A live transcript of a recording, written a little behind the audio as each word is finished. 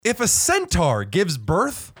If a centaur gives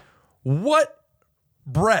birth, what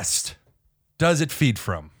breast does it feed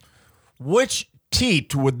from? Which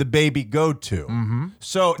teat would the baby go to? Mm-hmm.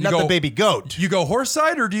 So, not the baby goat. You go horse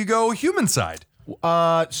side or do you go human side?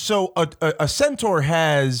 So a centaur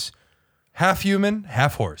has... Half human,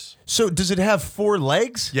 half horse. So does it have 4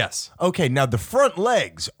 legs? Yes. Okay, now the front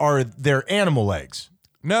legs are their animal legs.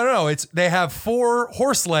 No. They have 4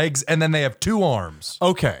 horse legs and then they have 2 arms.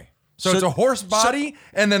 Okay. So it's a horse body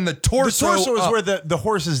and then the torso. The torso is where the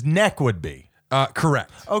horse's neck would be.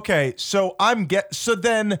 Correct. Okay, so so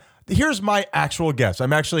then here's my actual guess.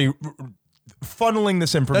 I'm actually funneling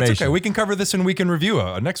this information. That's okay. We can cover this in Week in Review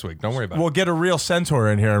next week. Don't worry about it. We'll get a real centaur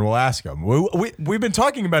in here and we'll ask him. We've been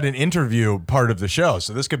talking about an interview part of the show,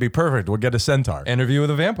 so this could be perfect. We'll get a centaur. Interview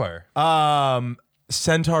with a vampire.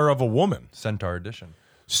 Centaur of a woman. Centaur edition.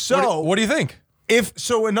 So what do you think?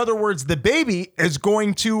 In other words, the baby is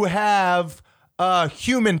going to have a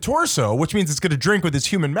human torso, which means it's going to drink with its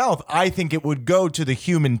human mouth. I think it would go to the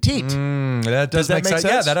human teat. Does that make sense?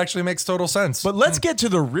 Yeah, that actually makes total sense. But let's get to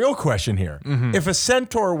the real question here. Mm-hmm. If a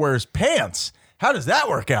centaur wears pants, how does that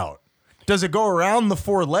work out? Does it go around the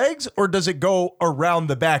 4 legs or does it go around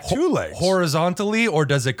the back 2 legs? Horizontally, or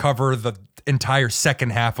does it cover the entire second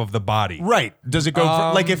half of the body? Right. Does it go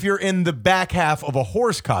like if you're in the back half of a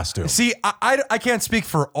horse costume? See, I can't speak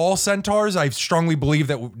for all centaurs. I strongly believe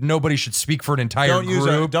that nobody should speak for an entire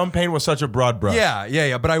group. Don't paint with such a broad brush.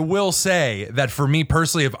 Yeah. But I will say that for me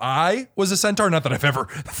personally, if I was a centaur, not that I've ever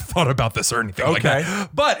thought about this or anything like that,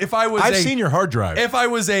 but if I was I've seen your hard drive. If I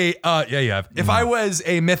was a, if I was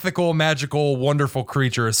a mythical, magical, wonderful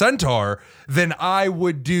creature, a centaur, then I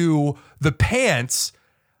would do the pants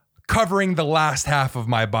covering the last half of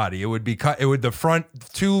my body. It would be the front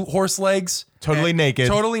 2 horse legs totally naked,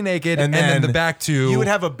 and then the back 2. You would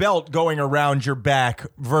have a belt going around your back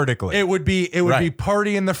vertically. It would be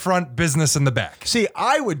party in the front, business in the back. See,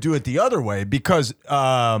 I would do it the other way because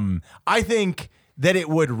I think that it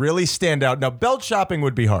would really stand out. Now, belt shopping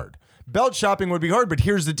would be hard. But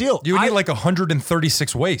here's the deal. You would need like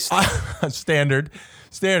 136 waist.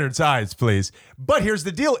 Standard size, please. But here's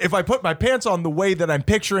the deal. If I put my pants on the way that I'm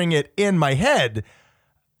picturing it in my head,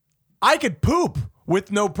 I could poop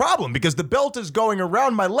with no problem because the belt is going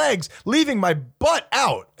around my legs, leaving my butt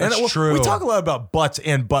out. That's true. We talk a lot about butts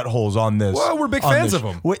and buttholes on this. Well, we're big fans of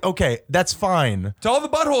them. Okay, that's fine. To all the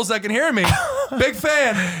buttholes that can hear me, big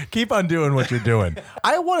fan. Keep on doing what you're doing.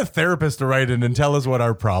 I want a therapist to write in and tell us what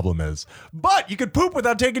our problem is. But you could poop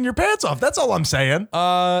without taking your pants off. That's all I'm saying.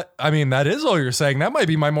 I mean, that is all you're saying. That might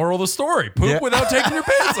be my moral of the story. Poop without taking your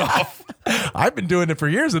pants off. I've been doing it for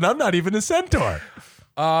years and I'm not even a centaur.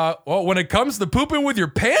 Well, when it comes to pooping with your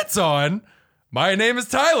pants on, my name is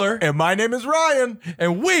Tyler. And my name is Ryan.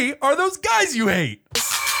 And we are those guys you hate.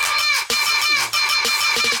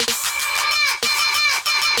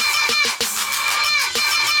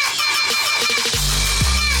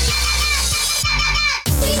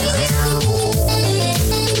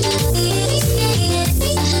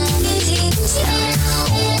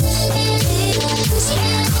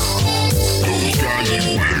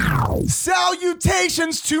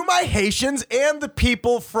 Salutations to my Haitians and the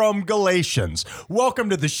people from Galatians. Welcome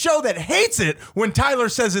to the show that hates it when Tyler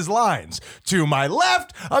says his lines. To my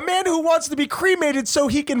left, a man who wants to be cremated so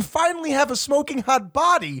he can finally have a smoking hot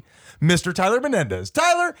body, Mr. Tyler Menendez.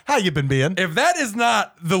 Tyler, how you been being? If that is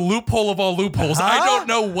not the loophole of all loopholes, I don't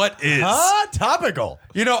know what is. Topical.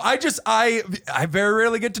 You know, I very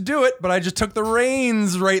rarely get to do it, but I just took the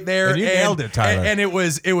reins right there. And you nailed it, Tyler. And it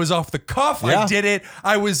was off the cuff. Yeah. I did it.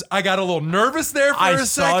 I got a little nervous there for a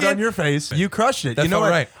second. I saw it on your face. You crushed it. That you know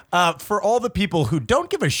felt what? right. For all the people who don't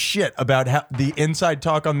give a shit about the inside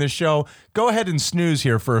talk on this show, go ahead and snooze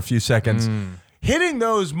here for a few seconds. Hitting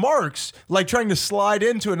those marks, like trying to slide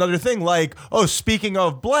into another thing, like, oh, speaking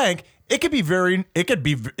of blank, it could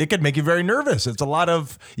make you very nervous. It's a lot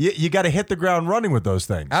of, you got to hit the ground running with those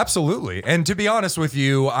things. Absolutely. And to be honest with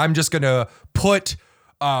you, I'm just going to put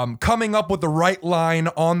coming up with the right line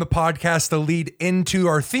on the podcast to lead into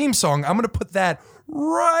our theme song. I'm going to put that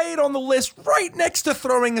right on the list, right next to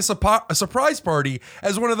throwing a surprise party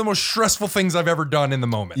as one of the most stressful things I've ever done in the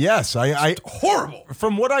moment. Yes, I horrible.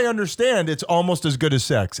 From what I understand, it's almost as good as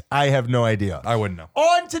sex. I have no idea. I wouldn't know.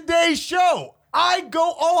 On today's show, I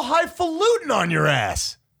go all highfalutin on your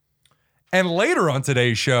ass. And later on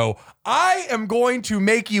today's show, I am going to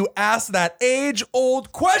make you ask that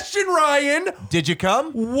age-old question, Ryan. Did you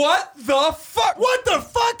come? What the fuck? What the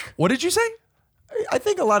fuck? What did you say? I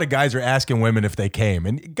think a lot of guys are asking women if they came.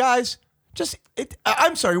 And guys,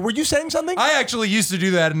 I'm sorry, were you saying something? I actually used to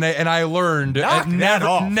do that, and I learned Knock that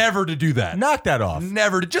off. never to do that. Knock that off.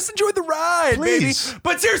 Never to just enjoy the ride, Please. baby.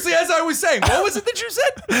 But seriously, as I was saying, what was it that you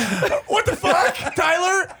said? What the fuck?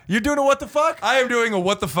 Tyler, you're doing a what the fuck? I am doing a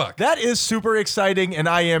what the fuck. That is super exciting, and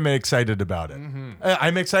I am excited about it.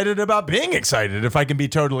 I'm excited about being excited, if I can be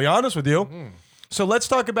totally honest with you. So let's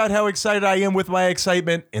talk about how excited I am with my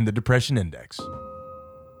excitement in the Depression Index.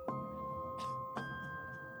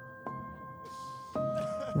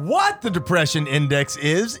 What the Depression Index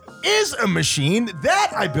is a machine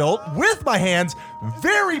that I built with my hands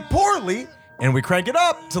very poorly, and we crank it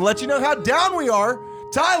up to let you know how down we are.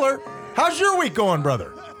 Tyler, how's your week going,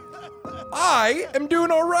 brother? I am doing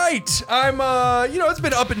all right. I'm, it's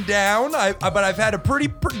been up and down, but I've had a pretty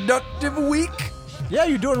productive week. Yeah,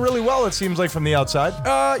 you're doing really well, it seems like, from the outside.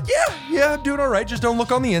 Yeah, I'm doing all right. Just don't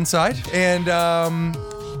look on the inside. And I'm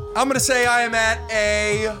gonna say I am at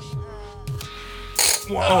a.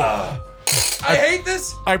 Whoa. I hate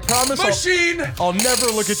this. I promise machine. I'll never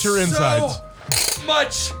look at your insides. So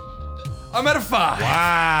much. I'm at a 5.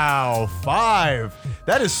 Wow, 5.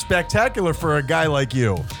 That is spectacular for a guy like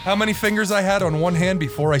you. How many fingers I had on one hand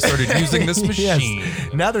before I started using this machine?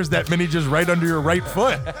 Yes. Now there's that many just right under your right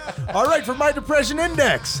foot. All right, for my Depression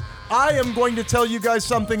Index, I am going to tell you guys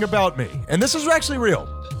something about me. And this is actually real.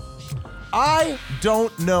 I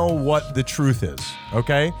don't know what the truth is,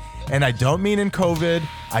 okay? And I don't mean in COVID.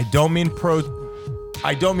 I don't mean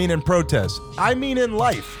in protest. I mean in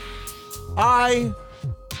life. I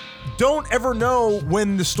don't ever know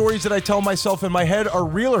when the stories that I tell myself in my head are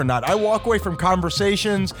real or not. I walk away from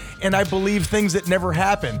conversations and I believe things that never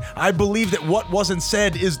happen. I believe that what wasn't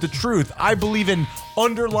said is the truth. I believe in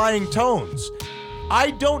underlying tones.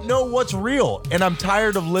 I don't know what's real, and I'm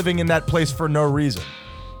tired of living in that place for no reason.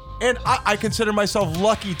 And I consider myself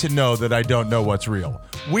lucky to know that I don't know what's real.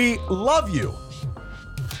 We love you.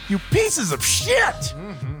 You pieces of shit!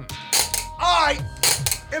 I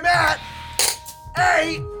am at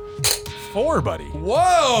a 4, buddy.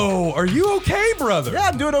 Whoa, are you okay, brother? Yeah,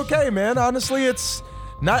 I'm doing okay, man. Honestly, it's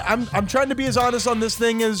not. I'm trying to be as honest on this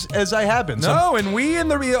thing as I have been. No, and we in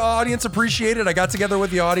the audience appreciate it. I got together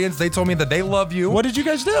with the audience. They told me that they love you. What did you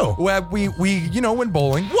guys do? Well, we went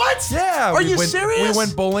bowling. What? Yeah. Are you serious? We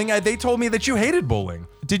went bowling. They told me that you hated bowling.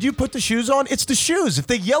 Did you put the shoes on? It's the shoes. If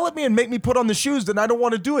they yell at me and make me put on the shoes, then I don't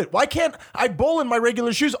want to do it. Why can't I bowl in my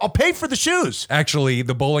regular shoes? I'll pay for the shoes. Actually,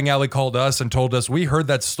 the bowling alley called us and told us we heard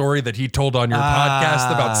that story that he told on your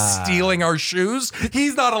podcast about stealing our shoes.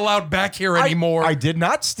 He's not allowed back here anymore. I did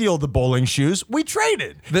not steal the bowling shoes. We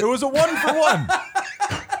traded. It was a 1-for-1.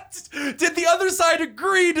 Did the other side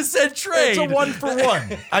agree to said trade? It's a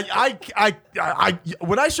 1-for-1. I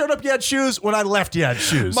when I showed up, you had shoes. When I left, you had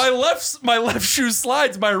shoes. My left shoe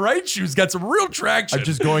slides. My right shoe's got some real traction. I'm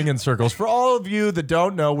just going in circles. For all of you that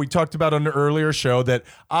don't know, we talked about on an earlier show that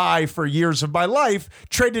I, for years of my life,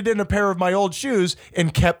 traded in a pair of my old shoes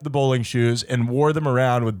and kept the bowling shoes and wore them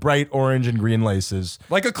around with bright orange and green laces,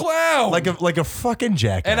 like a clown, like a fucking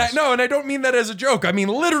jackass. And I don't mean that as a joke. I mean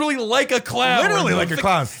literally like a clown. Literally like a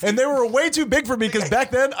clown. And they were way too big for me because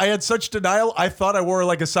back then I had such denial. I thought I wore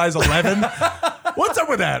like a size 11. What's up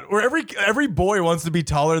with that? Where every boy wants to be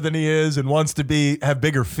taller than he is and wants to have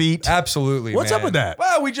bigger feet. Absolutely. What's man. up with that?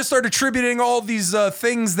 Well, we just started attributing all these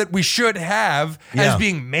things that we should have as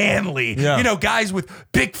being manly. Yeah. You know, guys with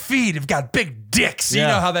big feet have got big dicks. Yeah. You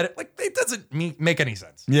know how that it doesn't make any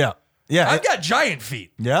sense. Yeah. Yeah. I've got giant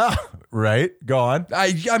feet. Yeah. Right. Go on.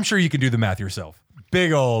 I'm sure you can do the math yourself.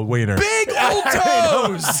 Big old wiener. Big old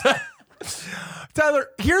toes. Tyler,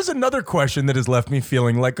 here's another question that has left me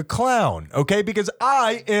feeling like a clown, okay? Because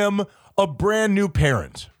I am a brand new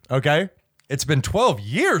parent, okay? It's been 12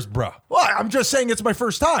 years, bruh. Well, I'm just saying it's my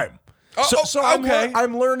first time. So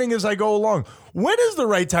I'm learning as I go along. When is the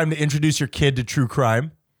right time to introduce your kid to true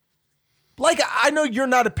crime? Like, I know you're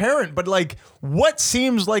not a parent, but like, what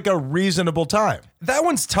seems like a reasonable time? That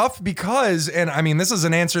one's tough because, and I mean, this is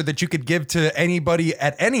an answer that you could give to anybody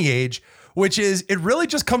at any age, which is it really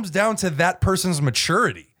just comes down to that person's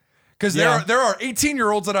maturity. Because there are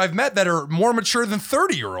 18-year-olds that I've met that are more mature than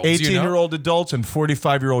 30-year-olds. 18-year-old adults and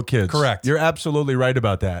 45-year-old kids. Correct. You're absolutely right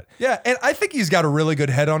about that. Yeah, and I think he's got a really good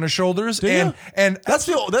head on his shoulders. And that's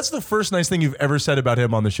the first nice thing you've ever said about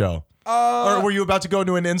him on the show. Or were you about to go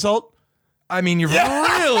into an insult? I mean, you're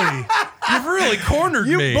You've really cornered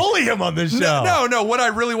You me. bully him on this show. No. What I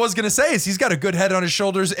really was going to say is he's got a good head on his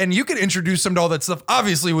shoulders, and you could introduce him to all that stuff,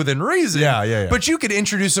 obviously within reason. Yeah. But you could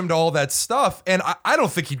introduce him to all that stuff, and I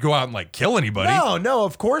don't think he'd go out and like kill anybody. No,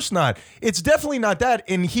 of course not. It's definitely not that.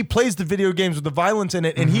 And he plays the video games with the violence in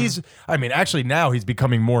it. And actually now he's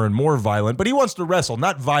becoming more and more violent, but he wants to wrestle,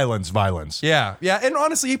 not violence. Yeah. And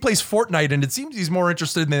honestly, he plays Fortnite, and it seems he's more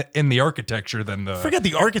interested in the architecture than the. Forget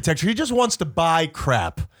the architecture. He just wants to buy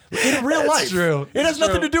crap. In real life. True. It has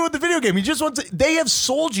nothing to do with the video game. He just wants to, they have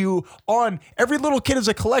sold you on every little kid is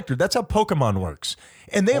a collector. That's how Pokemon works.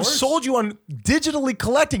 And they have sold you on digitally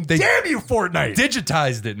collecting. Damn you, Fortnite.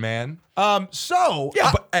 Digitized it, man. And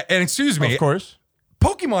excuse me. Of course.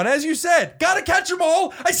 Pokemon, as you said, gotta catch them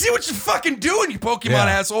all. I see what you're fucking doing, you Pokemon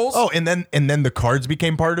assholes. Oh, and then the cards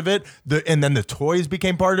became part of it. And then the toys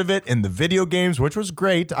became part of it, and the video games, which was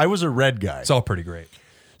great. I was a red guy. It's all pretty great.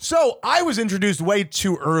 So I was introduced way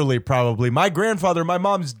too early, probably. My grandfather, my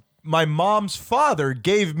mom's father,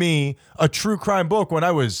 gave me a true crime book when I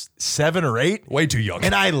was 7 or 8. Way too young.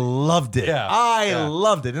 And I loved it. I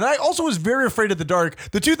loved it. And I also was very afraid of the dark.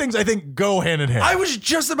 The two things I think go hand in hand. I was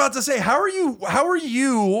just about to say, how are you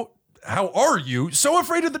so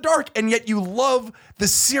afraid of the dark, and yet you love the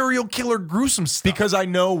serial killer gruesome stuff? Because I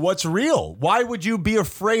know what's real. Why would you be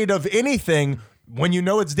afraid of anything when you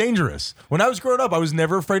know it's dangerous? When I was growing up, I was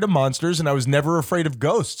never afraid of monsters, and I was never afraid of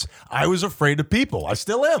ghosts. I was afraid of people. I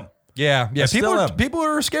still am. Yeah. People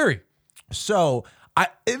are scary. So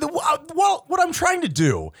what I'm trying to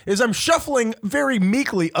do is I'm shuffling very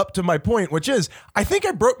meekly up to my point, which is I think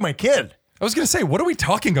I broke my kid. I was going to say, what are we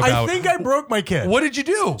talking about? I think I broke my kid. What did you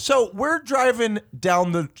do? So we're driving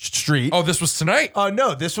down the street. Oh, this was tonight?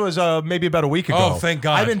 No, this was maybe about a week ago. Oh, thank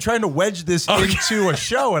God. I've been trying to wedge this into a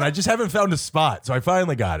show, and I just haven't found a spot. So I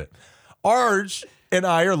finally got it. Arj and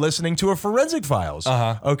I are listening to a Forensic Files.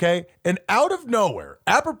 Okay? And out of nowhere,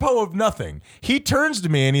 apropos of nothing, he turns to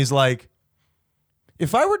me and he's like,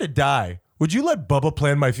 if I were to die, would you let Bubba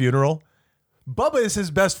plan my funeral? Bubba is his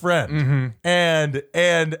best friend. And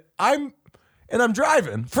I'm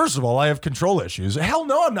driving. First of all, I have control issues. Hell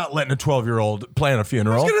no, I'm not letting a 12-year-old plan a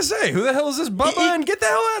funeral. I was going to say, who the hell is this Bubba? And get the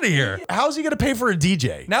hell out of here. How's he going to pay for a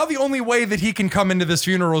DJ? Now the only way that he can come into this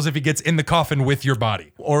funeral is if he gets in the coffin with your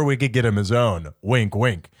body. Or we could get him his own. Wink,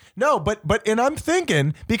 wink. No, but I'm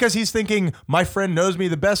thinking, because he's thinking my friend knows me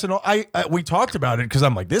the best, and all. We talked about it because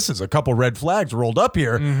I'm like, this is a couple red flags rolled up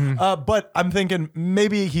here. But I'm thinking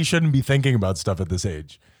maybe he shouldn't be thinking about stuff at this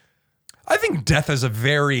age. I think death is a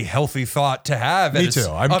very healthy thought to have. Me too.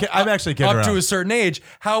 I'm actually kidding up around. to a certain age.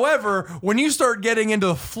 However, when you start getting into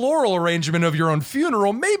the floral arrangement of your own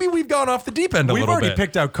funeral, maybe we've gone off the deep end a little bit. We've already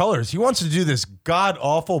picked out colors. He wants to do this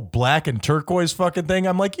god-awful black and turquoise fucking thing.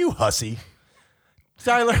 I'm like, you hussy.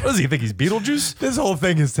 Tyler. What does he think? He's Beetlejuice? This whole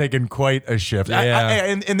thing has taken quite a shift.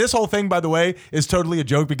 Yeah. And this whole thing, by the way, is totally a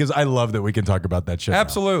joke because I love that we can talk about that shit.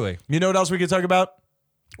 Absolutely. Now. You know what else we can talk about?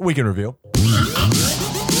 Weekend Review.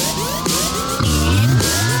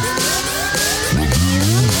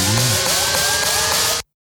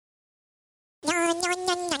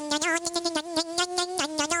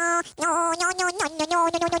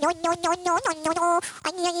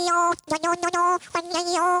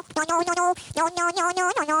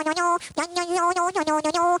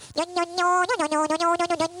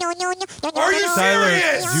 Are you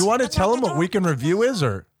serious? Do you want to tell him what Weekend Review is,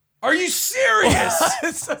 or? Are you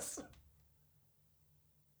serious?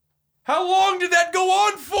 How long did that go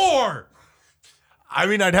on for? I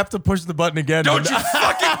mean, I'd have to push the button again. Don't you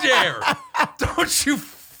fucking dare. Don't you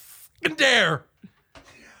fucking dare.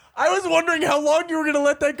 I was wondering how long you were going to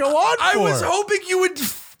let that go on for. I was hoping you would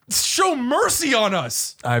show mercy on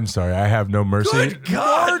us. I'm sorry. I have no mercy. Good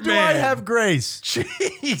God, Nor do I have grace.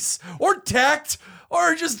 Jeez. Or tact.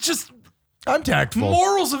 Or just I'm tactful.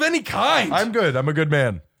 Morals of any kind. I'm good. I'm a good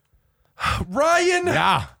man. Ryan.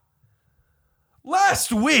 Yeah.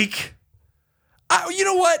 Last week. You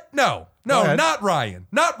know what? No, not Ryan.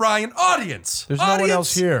 Not Ryan. Audience. There's no one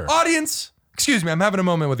else here. Audience. Excuse me. I'm having a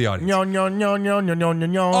moment with the audience.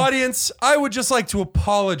 No. Audience, I would just like to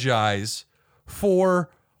apologize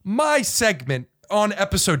for my segment on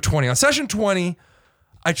episode 20. On session 20,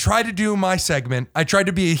 I tried to do my segment. I tried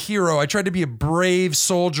to be a hero. I tried to be a brave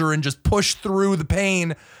soldier and just push through the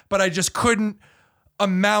pain, but I just couldn't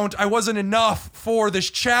I wasn't enough for this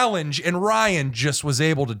challenge, and Ryan just was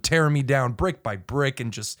able to tear me down brick by brick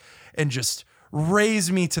and just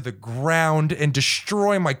raise me to the ground and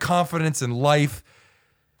destroy my confidence in life.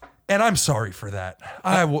 And I'm sorry for that.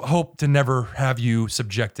 I will hope to never have you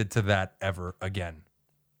subjected to that ever again.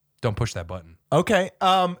 Don't push that button. Okay.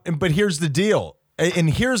 But here's the deal. And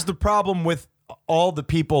here's the problem with all the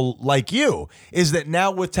people like you is that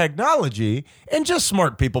now with technology and just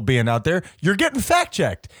smart people being out there, you're getting fact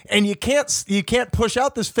checked, and you can't push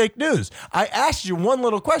out this fake news. I asked you one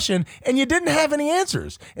little question and you didn't have any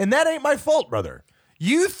answers, and that ain't my fault, brother.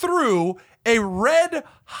 You threw a red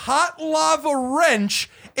hot lava wrench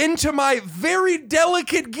into my very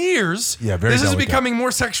delicate gears. Yeah, very This delicate. is becoming more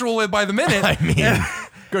sexual by the minute. I mean,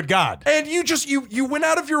 good God. And you went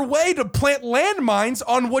out of your way to plant landmines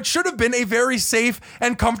on what should have been a very safe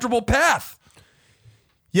and comfortable path.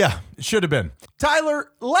 Yeah, it should have been. Tyler,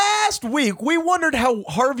 last week we wondered how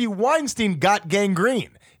Harvey Weinstein got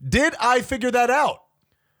gangrene. Did I figure that out?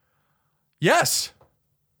 Yes.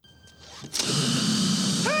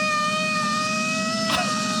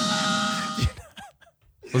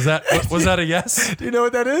 Was that a yes? Do you know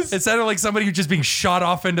what that is? It sounded like somebody who's just being shot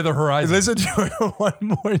off into the horizon. Listen to it one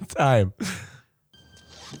more time.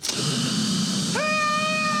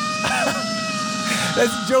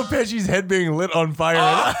 That's Joe Pesci's head being lit on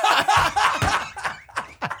fire.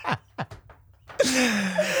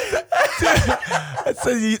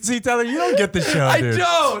 See, Tyler, you don't get the show, dude.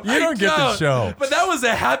 You don't get the show. But that was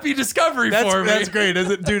a happy discovery for me. That's great,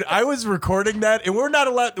 isn't it? Dude, I was recording that, and we're not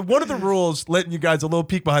allowed. One of the rules, letting you guys a little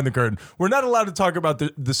peek behind the curtain, we're not allowed to talk about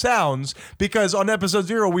the sounds, because on episode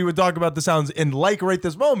 0, we would talk about the sounds, and like right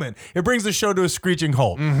this moment, it brings the show to a screeching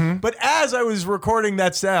halt. But as I was recording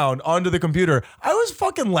that sound onto the computer, I was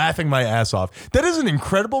fucking laughing my ass off. That is an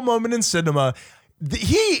incredible moment in cinema.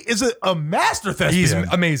 He is a master thespian.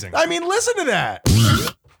 He's amazing. I mean, listen to that.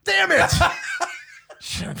 Damn it.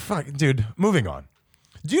 Shit, fuck, dude, moving on.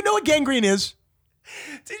 Do you know what gangrene is?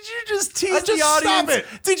 Did you just tease Just the audience? stop it.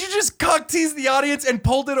 Did you just cuck tease the audience and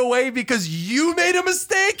pulled it away because you made a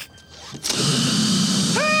mistake?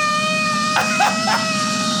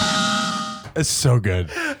 It's so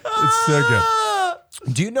good. It's so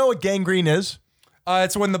good. Do you know what gangrene is?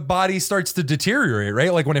 It's when the body starts to deteriorate,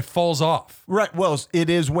 right? Like when it falls off. Right. Well, it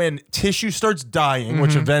is when tissue starts dying,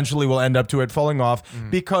 which eventually will end up to it falling off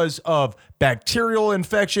because of bacterial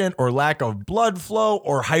infection or lack of blood flow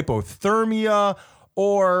or hypothermia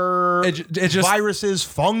or It just- viruses,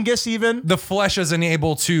 fungus even. The flesh isn't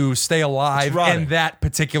able to stay alive It's rotting. in that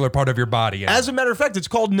particular part of your body. As a matter of fact, it's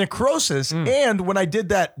called necrosis. And when I did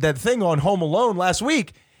that thing on Home Alone last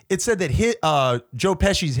week, it said that Joe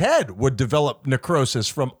Pesci's head would develop necrosis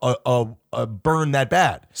from a burn that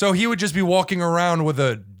bad. So he would just be walking around with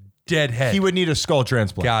a dead head. He would need a skull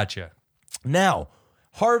transplant. Gotcha. Now,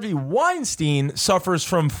 Harvey Weinstein suffers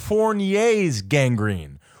from Fournier's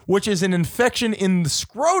gangrene, which is an infection in the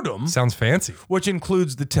scrotum, Sounds fancy. which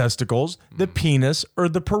includes the testicles, the penis, or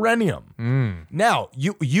the perineum. Now,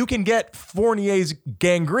 you can get Fournier's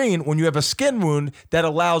gangrene when you have a skin wound that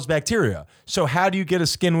allows bacteria. So how do you get a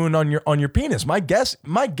skin wound on your penis? My guess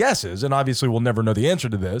is, and obviously we'll never know the answer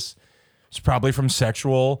to this, it's probably from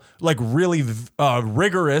sexual, like really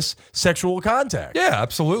rigorous sexual contact. Yeah,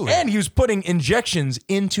 absolutely. And he was putting injections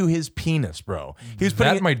into his penis, bro. He was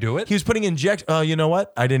putting That might do it. He was putting you know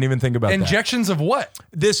what? I didn't even think about that. Injections of what?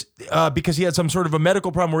 This because he had some sort of a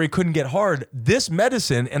medical problem where he couldn't get hard. This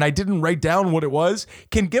medicine, and I didn't write down what it was,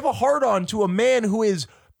 can give a hard on to a man who is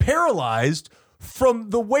paralyzed from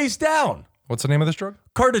the waist down. What's the name of this drug?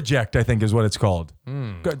 Cardiac, I think is what it's called.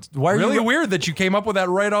 God, why are Really you weird that you came up with that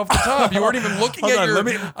right off the top. You weren't even looking Hold at on, your let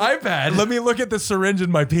me- iPad. Let me look at the syringe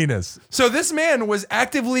in my penis. So this man was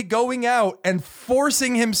actively going out and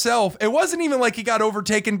forcing himself. It wasn't even like he got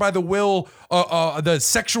overtaken by the will, the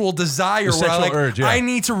sexual desire. The sexual urge, yeah. I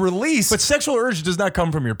need to release. But sexual urge does not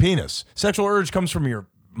come from your penis. Sexual urge comes from your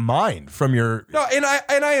mind, from your no, and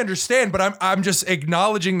I understand, but I'm just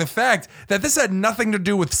acknowledging the fact that this had nothing to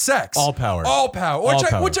do with sex. All power.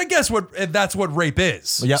 Which I guess that's what rape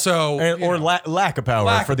is. Yeah. So or lack of power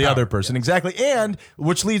Lack for of the power. other person. Exactly. And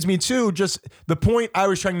which leads me to just the point I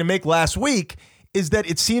was trying to make last week is that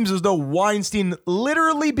it seems as though Weinstein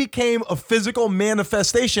literally became a physical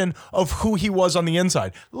manifestation of who he was on the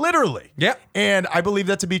inside. Literally. Yeah. And I believe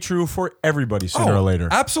that to be true for everybody sooner or later.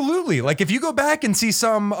 Absolutely. Like if you go back and see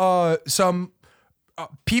some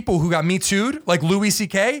people who got Me Too'd, like Louis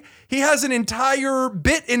C.K., he has an entire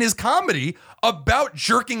bit in his comedy about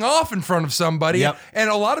jerking off in front of somebody. Yep. And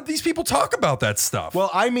a lot of these people talk about that stuff. Well,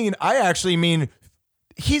 I actually mean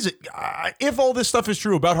he's if all this stuff is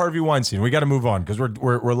true about Harvey Weinstein, we got to move on because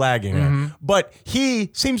we're lagging. Here. But he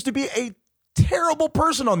seems to be a terrible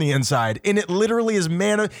person on the inside, and it literally is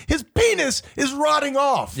his penis is rotting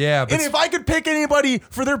off. Yeah, but and if I could pick anybody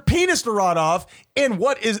for their penis to rot off, and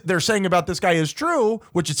what is they're saying about this guy is true,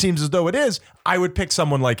 which it seems as though it is, I would pick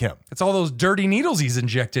someone like him. It's all those dirty needles he's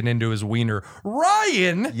injecting into his wiener.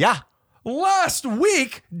 Ryan, Yeah. last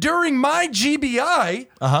week during my GBI,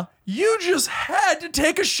 you just had to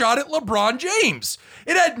take a shot at LeBron James.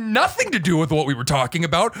 It had nothing to do with what we were talking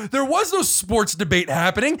about. There was no sports debate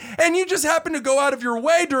happening, and you just happened to go out of your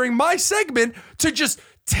way during my segment to just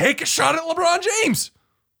take a shot at LeBron James.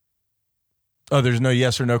 Oh, there's no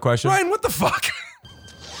yes or no question? Ryan, what the fuck?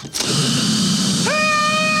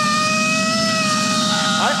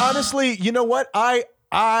 I honestly, you know what? I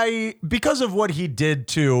because of what he did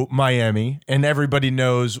to Miami, and everybody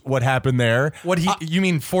knows what happened there. You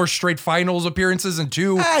mean 4 straight finals appearances and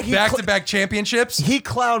 2 back-to-back championships? He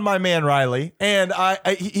clowned my man Riley, and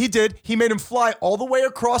he did. He made him fly all the way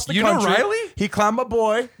across the country. You know Riley? He clowned my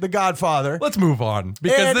boy, the Godfather. Let's move on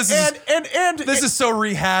because this is so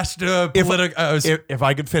rehashed. If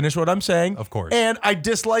I could finish what I'm saying, of course. And I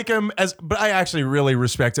dislike him but I actually really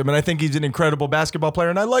respect him, and I think he's an incredible basketball player,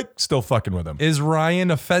 and I like still fucking with him. Is Ryan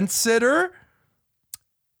a fence sitter?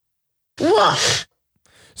 Woof.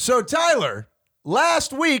 So Tyler,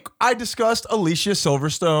 last week I discussed Alicia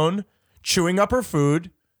Silverstone chewing up her food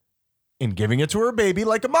and giving it to her baby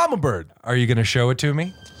like a mama bird. Are you going to show it to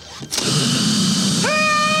me?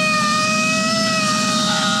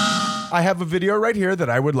 I have a video right here that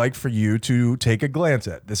I would like for you to take a glance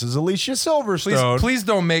at. This is Alicia Silverstone. Please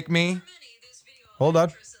don't make me. Hold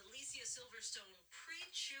on.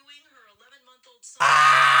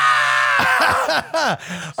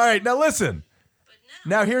 All right, now listen.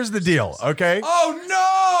 Now here's the deal, okay?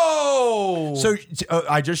 Oh, no! So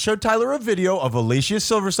I just showed Tyler a video of Alicia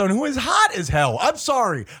Silverstone, who is hot as hell. I'm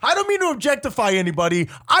sorry. I don't mean to objectify anybody.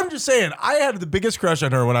 I'm just saying I had the biggest crush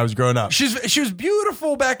on her when I was growing up. She was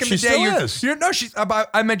beautiful back in the day. She still is.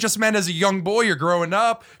 I just meant as a young boy, you're growing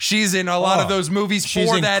up. She's in a lot of those movies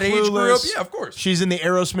for that age group. Yeah, of course. She's in the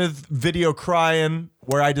Aerosmith video Crying,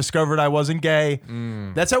 where I discovered I wasn't gay.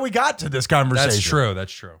 That's how we got to this conversation.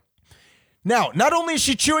 That's true. Now, not only is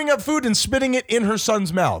she chewing up food and spitting it in her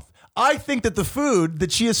son's mouth, I think that the food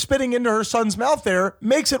that she is spitting into her son's mouth there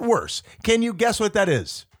makes it worse. Can you guess what that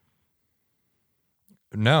is?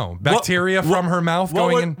 No. Bacteria from her mouth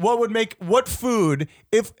going in? What food,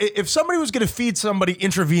 if somebody was going to feed somebody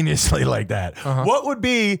intravenously like that, what would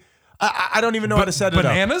be, I don't even know how to set it up.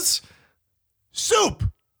 Bananas?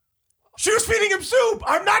 Soup. She was feeding him soup.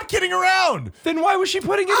 I'm not kidding around. Then why was she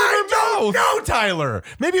putting it in her mouth? No, Tyler.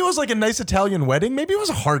 Maybe it was like a nice Italian wedding. Maybe it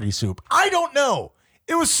was a hearty soup. I don't know.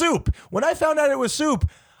 It was soup. When I found out it was soup,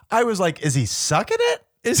 I was like, is he sucking it?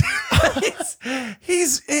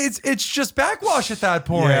 It's just backwash at that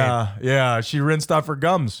point. Yeah. She rinsed off her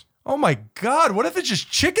gums. Oh my God, what if it's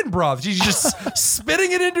just chicken broth? She's just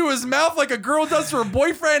spitting it into his mouth like a girl does for a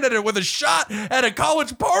boyfriend with a shot at a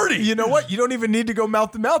college party. You know what? You don't even need to go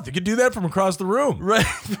mouth to mouth. You can do that from across the room. Right.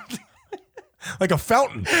 Like a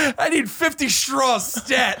fountain. I need 50 straws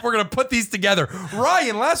stat. We're going to put these together.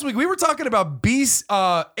 Ryan, last week we were talking about AD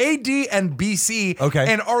and BC. Okay.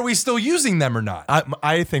 And are we still using them or not?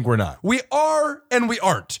 I think we're not. We are and we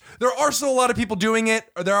aren't. There are still a lot of people doing it.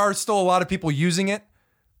 Or there are still a lot of people using it.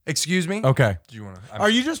 Excuse me? Okay. Do you want to? Are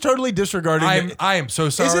you just totally disregarding I am so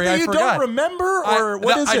sorry. Is it that you don't remember, or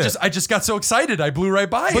what is it? I just got so excited. I blew right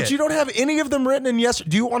by it. But you don't have any of them written in yes.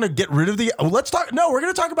 Do you want to get rid of the? Let's talk. No, we're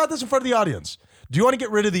going to talk about this in front of the audience. Do you want to get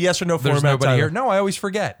rid of the yes or no There's format? Nobody here. No, I always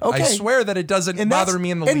forget. Okay. I swear that it doesn't bother me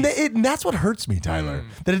in the least. And that's what hurts me, Tyler.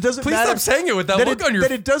 That it doesn't. Please matter, stop saying it with that look on your.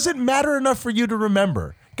 That it doesn't matter enough for you to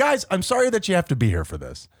remember, guys. I'm sorry that you have to be here for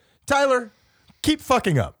this, Tyler. Keep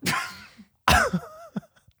fucking up.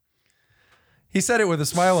 He said it with a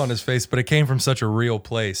smile on his face, but it came from such a real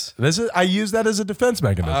place. I use that as a defense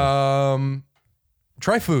mechanism.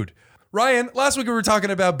 Try food. Ryan, last week we were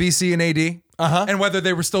talking about BC and AD and whether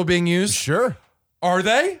they were still being used. Sure. Are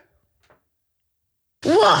they?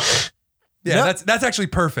 Woof. Yeah, Yep. that's actually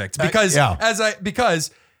perfect because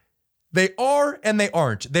because they are and they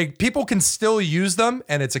aren't. People can still use them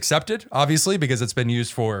and it's accepted, obviously, because it's been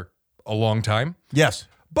used for a long time. Yes.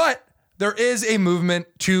 But there is a movement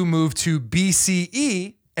to move to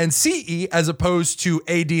BCE and CE as opposed to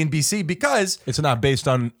AD and BC because it's not based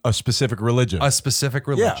on a specific religion. A specific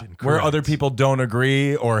religion. Where other people don't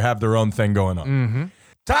agree or have their own thing going on. Mm-hmm.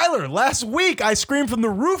 Tyler, last week I screamed from the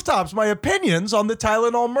rooftops my opinions on the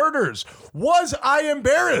Tylenol murders. Was I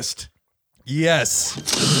embarrassed? Yes.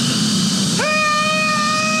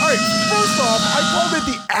 All right, first off, I called it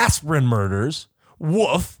the aspirin murders.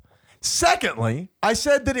 Woof. Secondly, I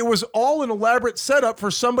said that it was all an elaborate setup for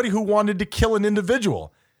somebody who wanted to kill an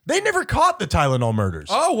individual. They never caught the Tylenol murders.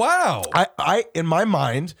 Oh, wow. I in my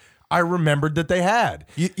mind, I remembered that they had.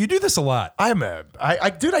 You do this a lot.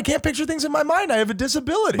 Dude, I can't picture things in my mind. I have a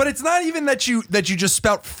disability. But it's not even that you just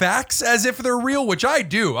spout facts as if they're real, which I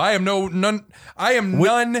do. I am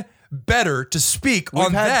none better to speak We've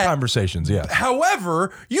on had that. conversations, yes.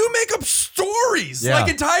 However, you make up stories, Yeah. like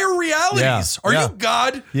entire realities. Yeah. Are Yeah. you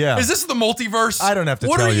God? Yeah. Is this the multiverse? I don't have to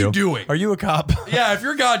what tell are you. you doing? Are you a cop? Yeah, if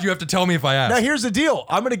you're God, you have to tell me if I ask. Now, here's the deal.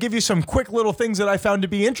 I'm going to give you some quick little things that I found to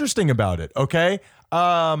be interesting about it, okay?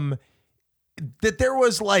 That there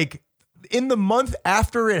was like, in the month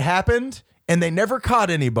after it happened, and they never caught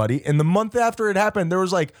anybody, in the month after it happened, there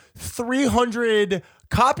was like 300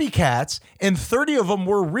 copycats, and 30 of them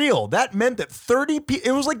were real. That meant that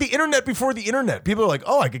it was like the internet before the internet. People are like,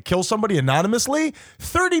 oh, I could kill somebody anonymously.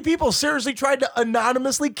 30 people seriously tried to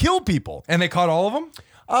anonymously kill people. And they caught all of them?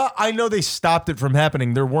 I know they stopped it from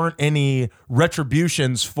happening. There weren't any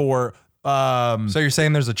retributions for... So you're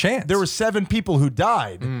saying there's a chance? There were 7 people who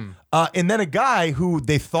died. And then a guy who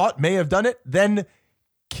they thought may have done it then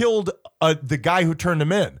killed the guy who turned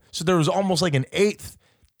him in. So there was almost like an 8th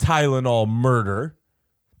Tylenol murder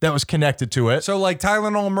that was connected to it. So like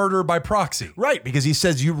Tylenol murder by proxy. Right, because he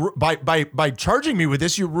says by charging me with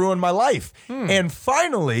this, you ruined my life. And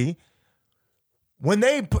finally, when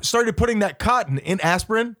they started putting that cotton in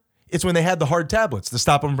aspirin, it's when they had the hard tablets to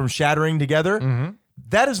stop them from shattering together.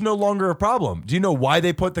 That is no longer a problem. Do you know why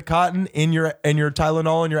they put the cotton in your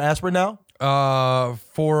Tylenol and your aspirin now?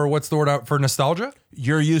 For what's the word out for nostalgia?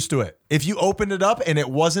 You're used to it. If you opened it up and it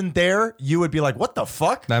wasn't there, you would be like, what the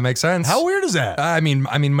fuck? That makes sense. How weird is that? I mean,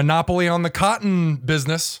 monopoly on the cotton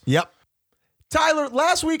business. Yep. Tyler,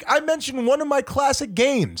 last week I mentioned one of my classic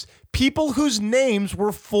games, people whose names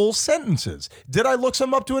were full sentences. Did I look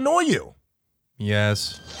some up to annoy you?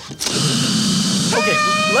 Yes. Okay,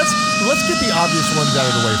 let's get the obvious ones out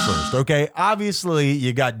of the way first, okay? Obviously,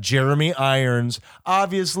 you got Jeremy Irons.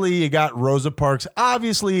 Obviously, you got Rosa Parks.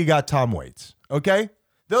 Obviously, you got Tom Waits, okay?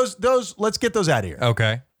 Those let's get those out of here.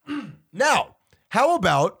 Okay. Now, how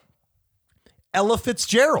about Ella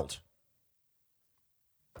Fitzgerald?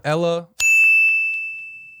 Ella.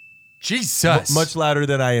 Jesus. Much louder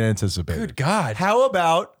than I anticipated. Good God. How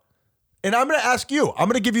about, and I'm going to ask you, I'm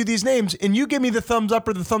going to give you these names, and you give me the thumbs up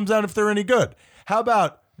or the thumbs down if they're any good. How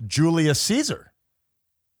about Julius Caesar?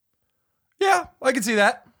 Yeah, I can see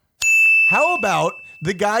that. How about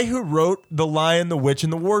the guy who wrote The Lion, the Witch,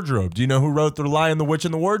 and the Wardrobe? Do you know who wrote The Lion, the Witch,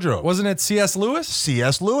 and the Wardrobe? Wasn't it C.S. Lewis?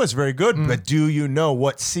 C.S. Lewis, very good. But do you know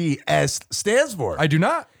what C.S. stands for? I do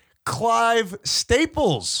not. Clive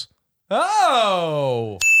Staples.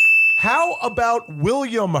 Oh. How about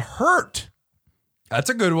William Hurt? That's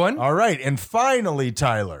a good one. All right. And finally,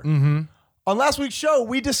 Tyler. On last week's show,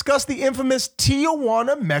 we discussed the infamous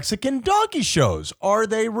Tijuana Mexican donkey shows. Are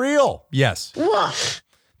they real? Yes.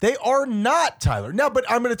 They are not, Tyler. Now, but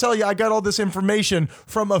I'm going to tell you, I got all this information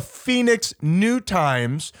from a Phoenix New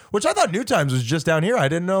Times, which I thought New Times was just down here. I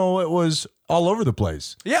didn't know it was all over the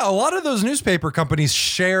place. Yeah, a lot of those newspaper companies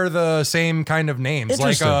share the same kind of names,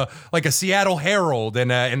 like a Seattle Herald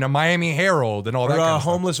and a Miami Herald and all that Or kind a of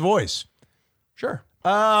stuff. Homeless Voice. Sure.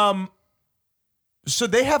 So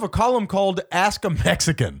they have a column called Ask a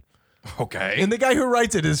Mexican. Okay. And the guy who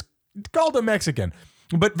writes it is called a Mexican.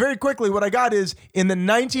 But very quickly, what I got is, in the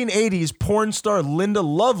 1980s, porn star Linda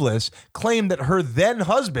Lovelace claimed that her then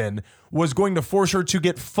husband was going to force her to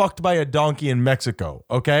get fucked by a donkey in Mexico.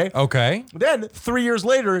 Okay? Okay. Then, 3 years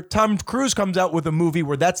later, Tom Cruise comes out with a movie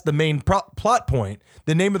where that's the main plot point.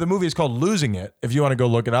 The name of the movie is called Losing It, if you want to go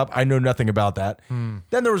look it up. I know nothing about that. Then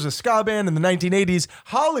there was a ska band in the 1980s.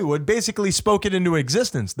 Hollywood basically spoke it into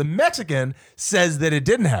existence. The Mexican says that it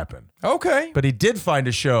didn't happen. Okay. But he did find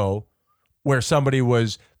a show where somebody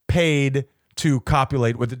was paid to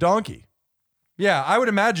copulate with a donkey. Yeah, I would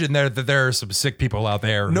imagine that there are some sick people out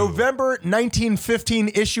there. who- November 1915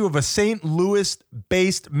 issue of a St.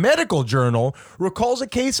 Louis-based medical journal recalls a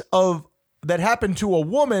case that happened to a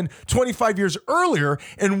woman 25 years earlier,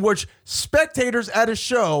 in which spectators at a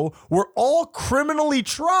show were all criminally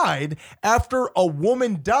tried after a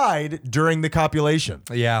woman died during the copulation.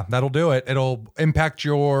 Yeah, that'll do it. It'll impact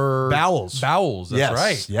your Bowels. Bowels. That's Yes,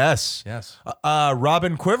 right. Yes. Yes.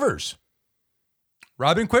 Robin Quivers.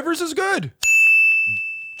 Robin Quivers is good.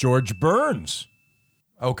 George Burns.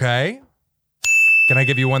 Okay. Can I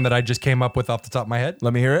give you one that I just came up with off the top of my head?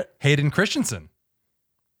 Let me hear it. Hayden Christensen.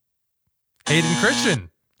 Hayden Christian.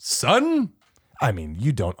 Son. I mean,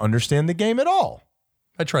 you don't understand the game at all.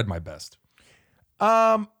 I tried my best.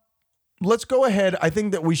 Let's go ahead. I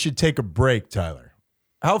think that we should take a break, Tyler.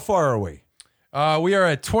 How far are we? We are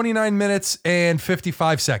at 29 minutes and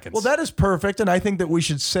 55 seconds. Well, that is perfect, and I think that we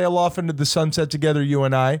should sail off into the sunset together, you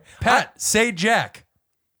and I. Pat, say Jack.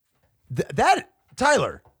 That,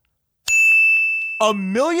 Tyler, a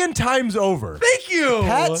million times over. Thank you.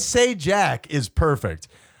 Pat Sajak is perfect.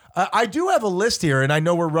 I do have a list here, and I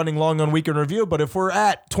know we're running long on Weekend Review, but if we're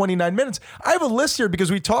at 29 minutes, I have a list here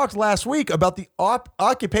because we talked last week about the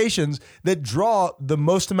occupations that draw the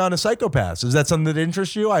most amount of psychopaths. Is that something that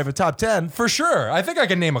interests you? I have a top 10. For sure. I think I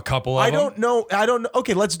can name a couple of them. I don't know.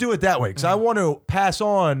 Okay, let's do it that way because I want to pass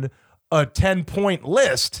on a 10-point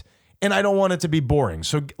list, and I don't want it to be boring.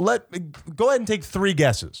 So go ahead and take 3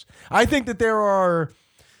 guesses. I think that there are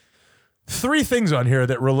 3 things on here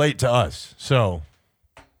that relate to us. So...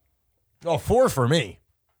 4 for me.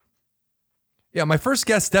 Yeah, my first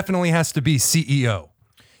guess definitely has to be CEO.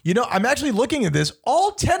 You know, I'm actually looking at this.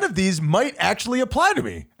 All 10 of these might actually apply to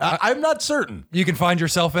me. I'm not certain. You can find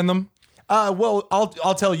yourself in them? Well,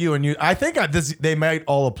 I'll tell you, and you. I think they might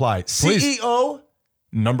all apply. Please. CEO,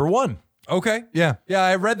 number 1. Okay, yeah. Yeah,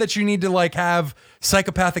 I read that you need to like have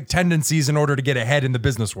psychopathic tendencies in order to get ahead in the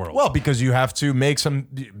business world. Well, because you have to make some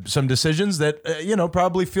decisions that,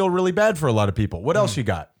 probably feel really bad for a lot of people. What else you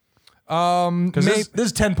got? Because this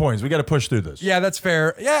is 10 points. We got to push through this. Yeah, that's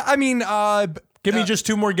fair. Yeah, I mean, give me just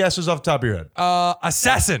 2 more guesses off the top of your head.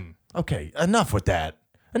 assassin. Okay, enough with that.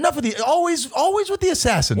 Enough with the always with the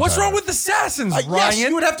assassin. What's Tyler. wrong with assassins, Ryan? Yes,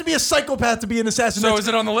 you would have to be a psychopath to be an assassin. So is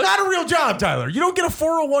it on the list? Not a real job, Tyler. You don't get a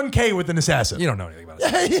 401k with an assassin. You don't know anything about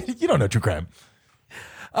it. You don't know true crime.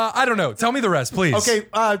 I don't know. Tell me the rest, please. Okay,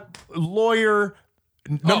 lawyer.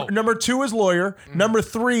 Number 2 is lawyer. Number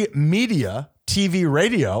 3, media. TV,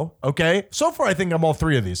 radio. Okay. So far, I think I'm all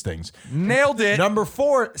 3 of these things. Nailed it. Number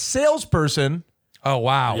 4, salesperson. Oh,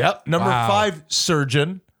 wow. Yep. Number Wow. 5,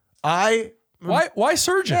 surgeon. Why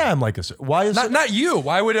surgeon? Yeah, I'm like why is Not you.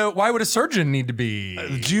 Why would a surgeon need to be?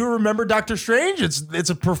 Do you remember Doctor Strange? It's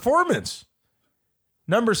a performance.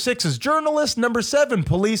 Number 6 is journalist. Number 7,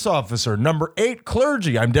 police officer. Number 8,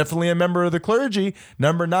 clergy. I'm definitely a member of the clergy.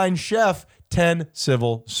 Number 9, chef. 10,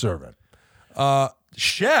 civil servant.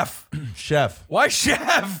 Chef. Chef. Why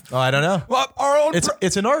chef? Oh, I don't know. Well, our own.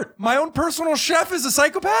 It's an art. My own personal chef is a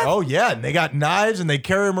psychopath. Oh yeah, and they got knives and they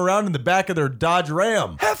carry them around in the back of their Dodge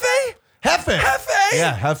Ram. Hefe. Hefe. Hefe.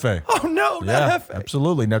 Yeah, Hefe. Oh no, not Yeah, Hefe.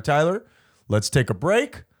 absolutely. Now, Tyler, let's take a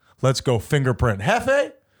break. Let's go fingerprint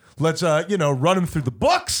Hefe. Let's run him through the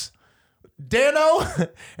books, Dano,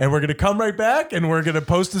 and we're gonna come right back and we're gonna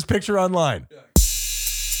post this picture online.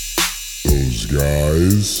 Those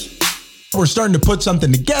guys. We're starting to put something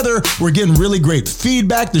together. We're getting really great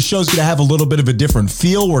feedback. The show's going to have a little bit of a different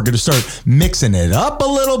feel. We're going to start mixing it up a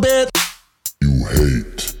little bit. You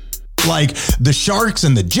hate. Like the Sharks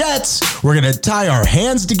and the Jets. We're going to tie our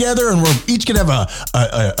hands together and we're each going to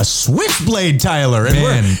have a switchblade, Tyler.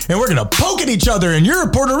 And we're going to poke at each other. And you're a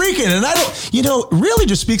Puerto Rican. And I don't, really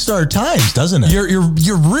just speaks to our times, doesn't it?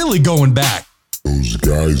 You're really going back. Those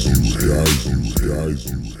guys, those guys, those guys,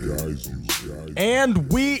 those guys, those guys.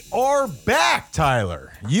 And we are back,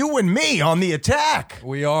 Tyler. You and me on the attack.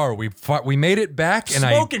 We are. We made it back, and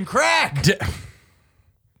Smoking crack.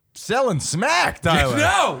 Selling smack, Tyler.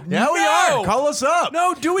 No. Yeah, we are. Call us up.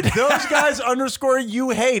 No, do it. Those guys _ you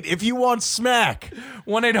hate if you want smack.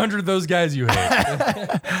 1-800 those guys you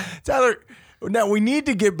hate. Tyler, now we need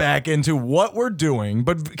to get back into what we're doing,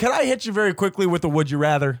 but can I hit you very quickly with a would you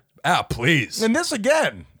rather? Please. And this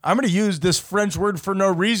again, I'm going to use this French word for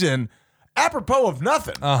no reason, apropos of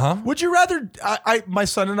nothing. Would you rather, my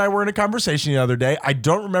son and I were in a conversation the other day. I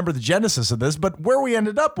don't remember the genesis of this, but where we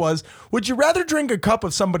ended up was, would you rather drink a cup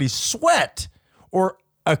of somebody's sweat or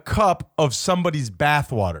a cup of somebody's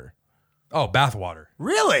bathwater? Oh, bathwater.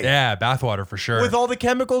 Really? Yeah, bathwater for sure. With all the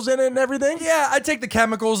chemicals in it and everything? Yeah, I'd take the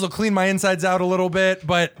chemicals. They'll clean my insides out a little bit.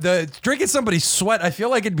 But the drinking somebody's sweat, I feel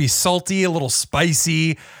like it'd be salty, a little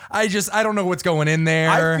spicy. I don't know what's going in there.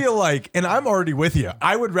 I feel like, and I'm already with you,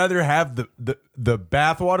 I would rather have the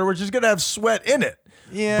bath water, which is going to have sweat in it.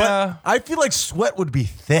 Yeah. But I feel like sweat would be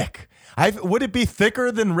thick. Would it be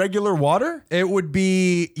thicker than regular water? It would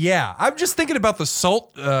be, yeah. I'm just thinking about the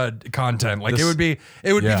salt content. Like it would be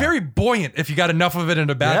very buoyant if you got enough of it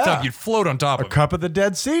in a bathtub. Yeah. You'd float on top of it. A cup of the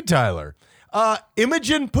Dead Sea, Tyler.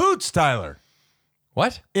 Imogen Poots, Tyler.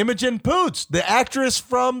 What? Imogen Poots, the actress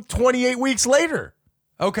from 28 Weeks Later.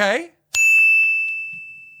 Okay.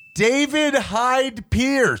 David Hyde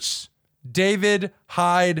Pierce. David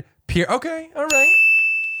Hyde Pierce. Okay, all right.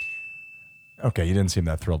 Okay, you didn't seem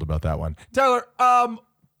that thrilled about that one. Tyler, I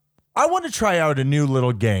want to try out a new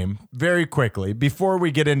little game very quickly before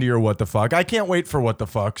we get into your what the fuck. I can't wait for what the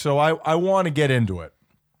fuck, so I want to get into it.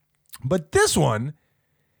 But this one,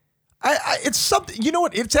 it's something, you know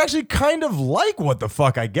what? It's actually kind of like what the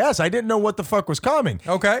fuck, I guess. I didn't know what the fuck was coming.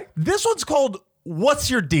 Okay. This one's called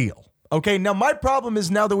What's Your Deal? Okay, now my problem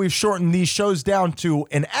is now that we've shortened these shows down to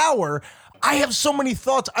an hour, I have so many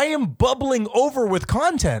thoughts. I am bubbling over with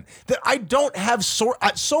content that I don't have so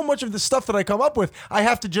much of the stuff that I come up with, I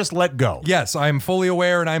have to just let go. Yes, I'm fully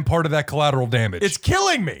aware, and I'm part of that collateral damage. It's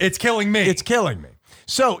killing me. It's killing me. It's killing me.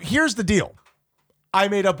 So here's the deal. I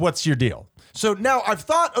made up what's your deal. So now I've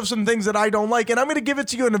thought of some things that I don't like, and I'm going to give it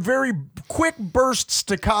to you in a very quick burst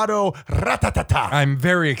staccato ratatata. I'm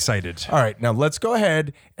very excited. All right, now let's go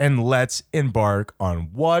ahead and let's embark on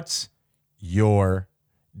what's your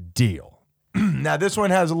deal. Now, this one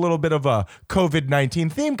has a little bit of a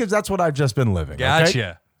COVID-19 theme because that's what I've just been living. Gotcha.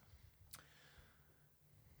 Okay?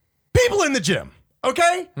 People in the gym,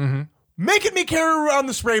 okay? Mm-hmm. Making me carry around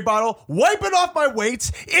the spray bottle, wiping off my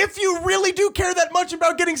weights. If you really do care that much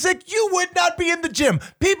about getting sick, you would not be in the gym.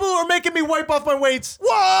 People who are making me wipe off my weights.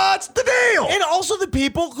 What's the deal? And also the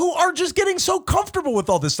people who are just getting so comfortable with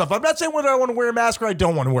all this stuff. I'm not saying whether I want to wear a mask or I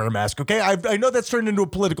don't want to wear a mask, okay? I know that's turned into a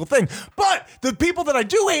political thing. But the people that I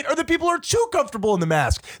do hate are the people who are too comfortable in the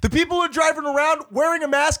mask. The people who are driving around wearing a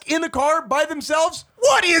mask in the car by themselves.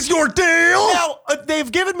 What is your deal? Now,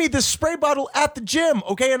 they've given me this spray bottle at the gym,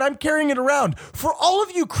 okay, and I'm carrying it around. For all of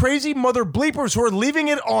you crazy mother bleepers who are leaving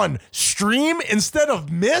it on stream instead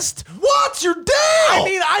of mist, what's your deal? I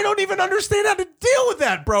mean, I don't even understand how to deal with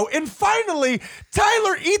that, bro. And finally,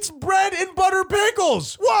 Tyler eats bread and butter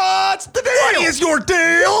pickles. What's the deal? What is your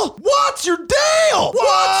deal? What's your deal?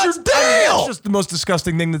 What's your deal? I mean, that's just the most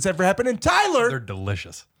disgusting thing that's ever happened. And Tyler, They're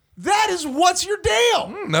delicious. that is what's your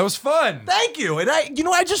deal. That was fun. Thank you. And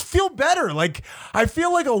I just feel better. Like, I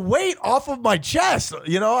feel like a weight off of my chest.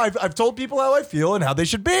 You know, I've told people how I feel and how they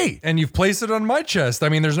should be. And you've placed it on my chest. I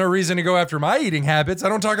mean, there's no reason to go after my eating habits. I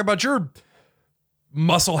don't talk about your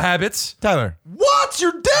muscle habits. Tyler, what's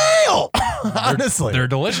your deal? Honestly. They're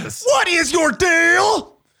delicious. What is your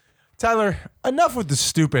deal? Tyler, enough with the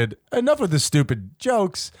stupid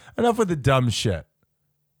jokes. Enough with the dumb shit.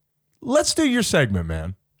 Let's do your segment,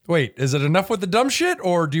 man. Wait, is it enough with the dumb shit,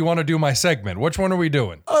 or do you want to do my segment? Which one are we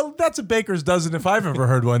doing? Oh, that's a baker's dozen if I've ever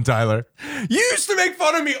heard one, Tyler. You used to make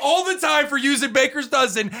fun of me all the time for using Baker's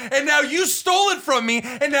Dozen, and now you stole it from me,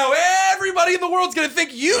 and now everybody in the world's going to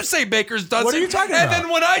think you say Baker's Dozen. What are you talking about? And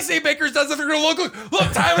then when I say Baker's Dozen, they're going to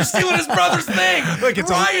look, Tyler's stealing his brother's thing. Look, it's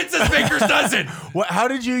Ryan says Baker's Dozen. How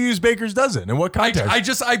did you use baker's dozen? In what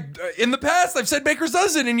context? I in the past, I've said Baker's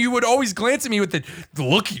Dozen, and you would always glance at me with the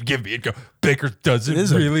look you give me and go, Baker's Dozen,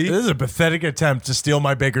 really? This is a pathetic attempt to steal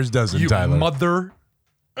my baker's dozen, You Tyler. mother.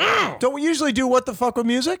 Don't we usually do what the fuck with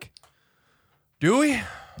music? Do we?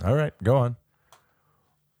 All right, go on.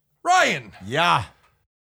 Ryan, Yeah.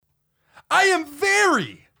 I am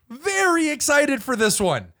very, very excited for this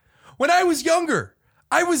one. When I was younger,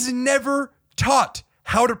 I was never taught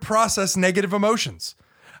how to process negative emotions.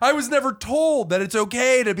 I was never told that it's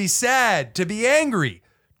okay to be sad, to be angry,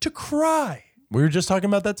 to cry. We were just talking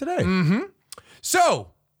about that today. So,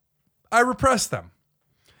 I repressed them.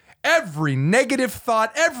 Every negative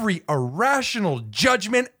thought, every irrational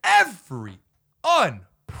judgment, every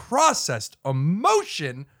unprocessed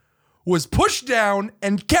emotion was pushed down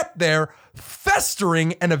and kept there,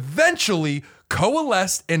 festering and eventually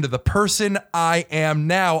coalesced into the person I am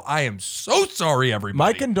now. I am so sorry, everybody.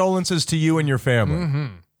 My condolences to you and your family.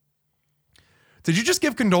 Did you just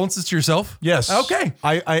give condolences to yourself? Yes. Okay.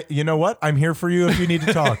 I you know what? I'm here for you if you need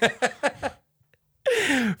to talk.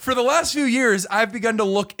 For the last few years, I've begun to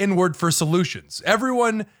look inward for solutions.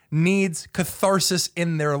 Everyone needs catharsis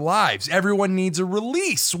in their lives. Everyone needs a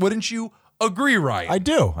release. Wouldn't you agree, Ryan? I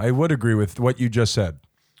do. I would agree with what you just said.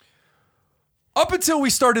 Up until we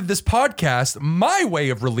started this podcast, my way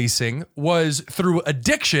of releasing was through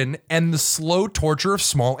addiction and the slow torture of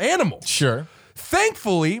small animals. Sure.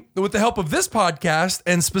 Thankfully, with the help of this podcast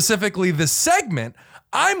and specifically this segment,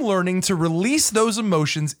 I'm learning to release those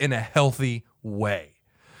emotions in a healthy way.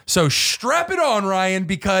 So strap it on, Ryan,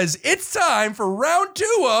 because it's time for round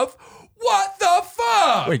 2 of What the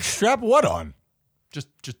Fuck? Wait, strap what on? Just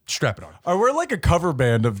strap it on. We're like a cover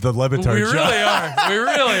band of the Levitard We show. really are. We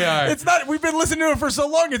really are. It's not. We've been listening to it for so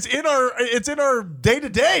long. It's in our day to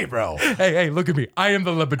day, bro. Hey, look at me. I am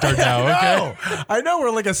the Lebatard now, okay? I know.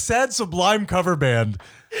 We're like a sad, sublime cover band.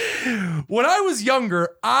 When I was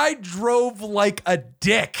younger, I drove like a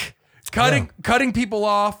dick, cutting people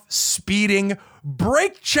off, speeding,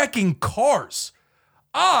 brake checking cars.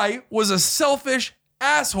 I was a selfish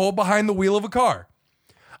asshole behind the wheel of a car.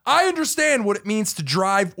 I understand what it means to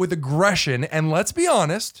drive with aggression, and let's be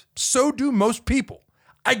honest, so do most people.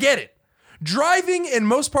 I get it. Driving in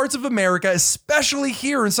most parts of America, especially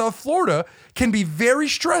here in South Florida, can be very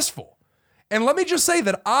stressful. And let me just say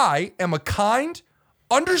that I am a kind,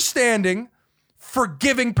 understanding,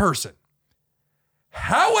 forgiving person.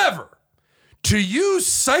 However, to you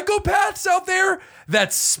psychopaths out there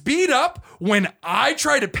that speed up when I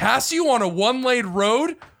try to pass you on a one-lane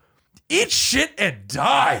road, eat shit and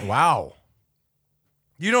die. Wow.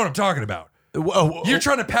 You know what I'm talking about. Whoa, You're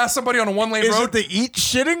trying to pass somebody on a one-lane is road? it the eat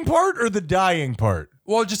shitting part or the dying part?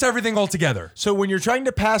 Well, just everything all together. So when you're trying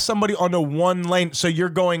to pass somebody on a one lane, so you're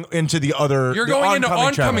going into the other, You're the going into oncoming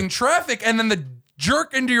oncoming traffic, and then the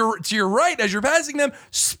jerk to your right as you're passing them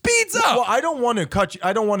speeds up. Well, I don't want to cut you.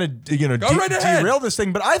 I don't want to, right ahead. derail this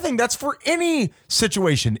thing, but I think that's for any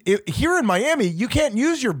situation. Here in Miami, you can't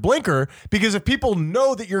use your blinker because if people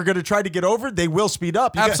know that you're going to try to get over, they will speed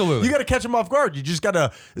up. Absolutely. You got to catch them off guard. You just got to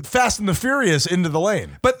Fast and the Furious into the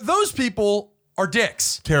lane. But those people are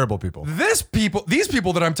dicks. Terrible people. These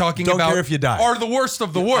people that I'm talking Don't about care if you die. are the worst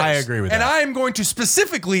of the worst. I agree with and that. I am going to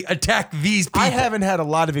specifically attack these people. I haven't had a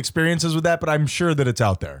lot of experiences with that, but I'm sure that it's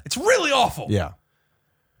out there. It's really awful. Yeah.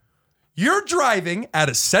 You're driving at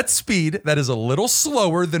a set speed that is a little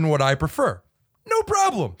slower than what I prefer. No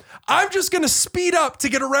problem. I'm just going to speed up to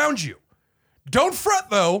get around you. Don't fret,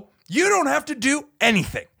 though. You don't have to do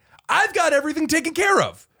anything. I've got everything taken care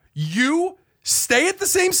of. You stay at the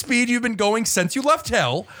same speed you've been going since you left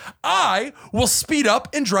hell. I will speed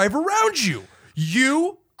up and drive around you.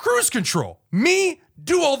 You cruise control. Me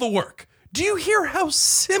do all the work. Do you hear how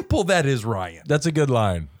simple that is, Ryan? That's a good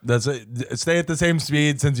line. Stay at the same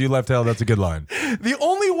speed since you left hell. That's a good line. The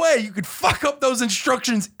only way you could fuck up those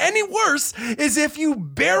instructions any worse is if you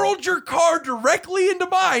barreled your car directly into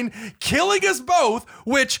mine, killing us both,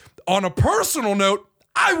 which, on a personal note,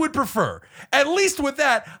 I would prefer. At least with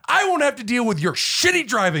that, I won't have to deal with your shitty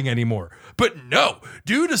driving anymore. But no,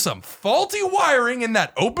 due to some faulty wiring in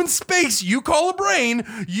that open space you call a brain,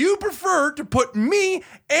 you prefer to put me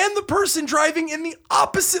and the person driving in the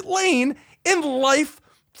opposite lane in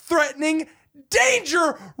life-threatening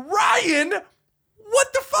danger. Ryan,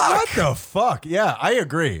 what the fuck? What the fuck? Yeah, I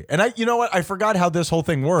agree. And you know what? I forgot how this whole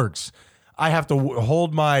thing works. I have to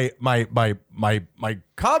hold my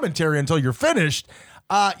commentary until you're finished.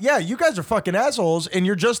 Yeah, you guys are fucking assholes, and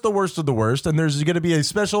you're just the worst of the worst. And there's going to be a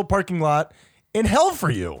special parking lot in hell for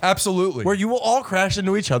you, Absolutely. where you will all crash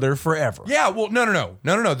into each other forever. Yeah, well,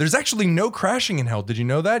 no. There's actually no crashing in hell. Did you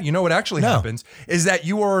know that? You know what actually No. happens is that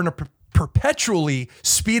you are perpetually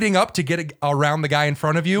speeding up to get around the guy in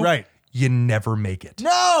front of you. Right. You never make it.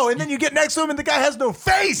 No, and then you get next to him, and the guy has no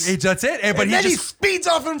face. That's it. But And then he speeds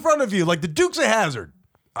off in front of you like the Dukes of Hazzard.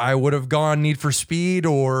 I would have gone Need for Speed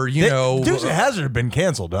or, Dukes of Hazzard have been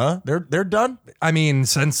canceled, huh? They're done. I mean,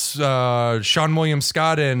 since Sean William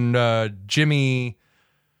Scott and Johnny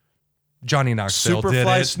Knoxville did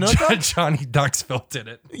Superfly it. Snuka? Johnny Knoxville did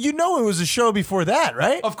it. You know it was a show before that,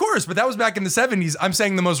 right? Of course, but that was back in the 70s. I'm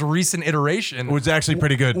saying the most recent iteration It was actually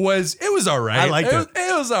pretty good. it was all right. I liked it.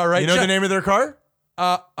 It was all right. You know the name of their car?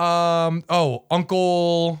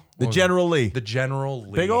 Uncle The General Lee. The General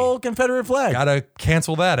Lee. Big old Confederate flag. Gotta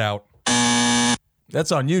cancel that out.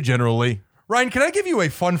 That's on you, General Lee. Ryan, can I give you a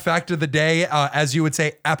fun fact of the day, as you would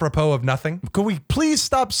say, apropos of nothing? Could we please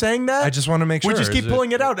stop saying that? I just want to make sure. We just keep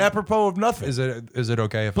pulling it out, apropos of nothing. Is it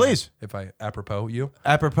okay if Please. if I apropos you?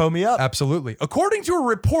 Apropos me up. Absolutely. According to a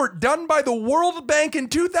report done by the World Bank in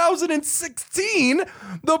 2016,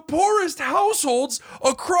 the poorest households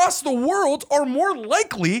across the world are more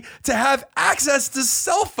likely to have access to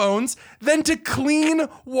cell phones than to clean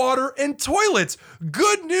water and toilets.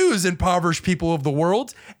 Good news, impoverished people of the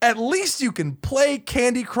world. At least you can play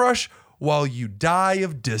Candy Crush while you die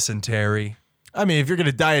of dysentery. I mean, if you're going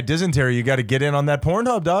to die of dysentery, you got to get in on that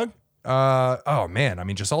Pornhub, dog. Oh man, I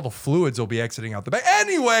mean, just all the fluids will be exiting out the back.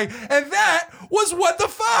 Anyway, and that was What the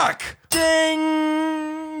Fuck?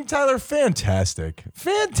 Ding! Tyler, fantastic.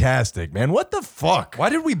 Fantastic, man. What the fuck? Why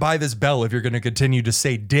did we buy this bell if you're going to continue to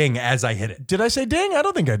say ding as I hit it? Did I say ding? I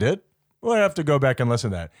don't think I did. We'll have to go back and listen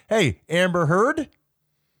to that. Hey, Amber Heard?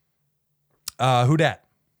 Who dat?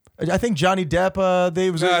 I think Johnny Depp,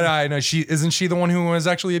 No, isn't she the one who was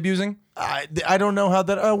actually abusing? I don't know how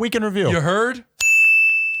that, we can review. You heard?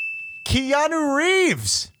 Keanu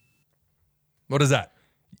Reeves. What is that?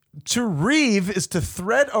 To reeve is to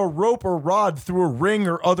thread a rope or rod through a ring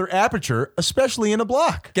or other aperture, especially in a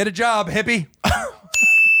block. Get a job, hippie.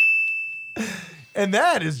 And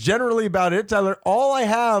that is generally about it, Tyler. All I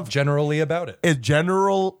have Generally about it. is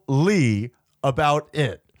generally about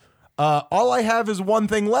it. All I have is one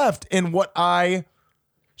thing left in what I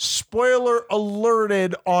spoiler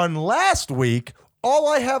alerted on last week. All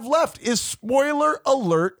I have left is spoiler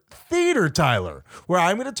alert theater, Tyler, where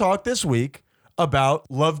I'm going to talk this week about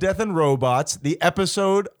Love, Death, and Robots, the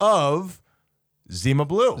episode of Zima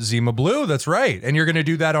Blue. Zima Blue, that's right. And you're going to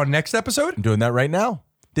do that on next episode? I'm doing that right now.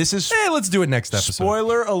 This is Let's do it next episode.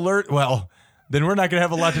 spoiler alert. Well, then we're not going to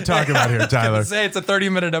have a lot to talk about here, Tyler. Say it's a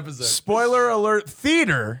 30-minute episode. Spoiler alert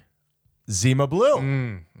theater, Zima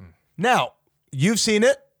Blue. Now, you've seen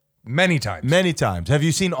it Many times. many times. Have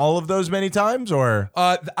you seen all of those many times or?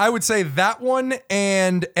 I would say that one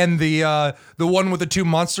and the one with the two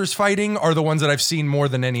monsters fighting are the ones that I've seen more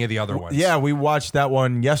than any of the other ones. Yeah, we watched that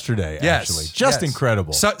one yesterday, Yes, actually. Just yes.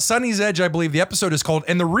 incredible. Sunny's Edge, I believe the episode is called.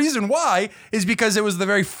 And the reason why is because it was the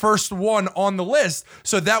very first one on the list.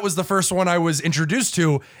 So that was the first one I was introduced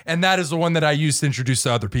to. And that is the one that I used to introduce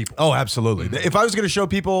to other people. Oh, absolutely. If I was going to show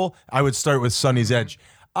people, I would start with Sunny's Edge.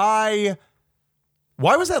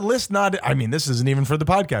 Why was that list not? I mean, this isn't even for the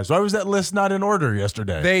podcast. Why was that list not in order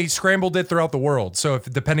yesterday? They scrambled it throughout the world. So if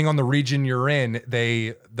depending on the region you're in,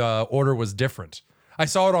 the order was different. I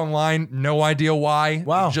saw it online. No idea why.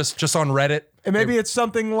 Wow. Just on Reddit. And maybe it's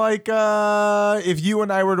something like if you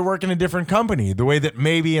and I were to work in a different company, the way that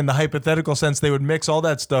maybe in the hypothetical sense they would mix all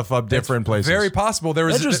that stuff up different places. Very possible. There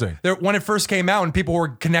was Interesting. When it first came out and people were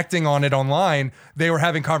connecting on it online, they were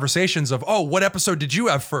having conversations of, oh, what episode did you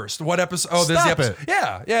have first? What episode? Oh, this is the Stop episode.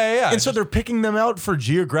 it. Yeah. And so they're picking them out for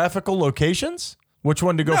geographical locations? Which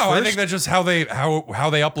one to go first? I think that's just how they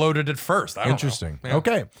uploaded it first. I don't Interesting. know. Yeah.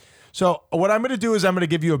 Okay. So what I'm going to do is I'm going to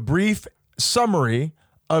give you a brief summary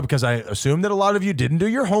because I assume that a lot of you didn't do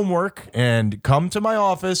your homework and come to my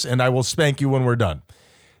office and I will spank you when we're done.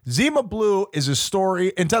 Zima Blue is a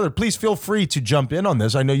story, and Tyler, please feel free to jump in on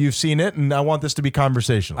this. I know you've seen it and I want this to be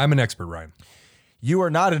conversational. I'm an expert, Ryan. You are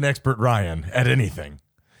not an expert, Ryan, at anything.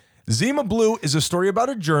 Zima Blue is a story about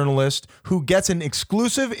a journalist who gets an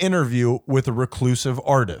exclusive interview with a reclusive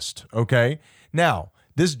artist, okay? Now,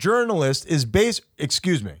 this journalist is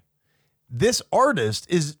this artist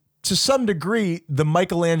is to some degree the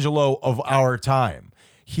Michelangelo of our time.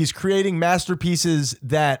 He's creating masterpieces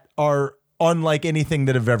that are unlike anything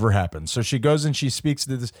that have ever happened. So she goes and she speaks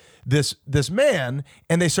to this man,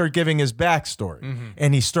 and they start giving his backstory.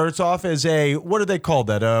 And he starts off as what do they call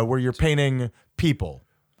that? Where you're painting people.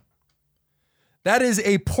 That is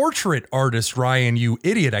a portrait artist, Ryan, you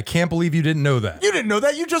idiot. I can't believe you didn't know that. You didn't know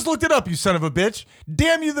that. You just looked it up, you son of a bitch.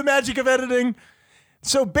 Damn you, the magic of editing.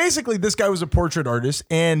 So basically, this guy was a portrait artist,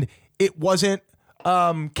 and it wasn't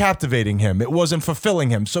captivating him. It wasn't fulfilling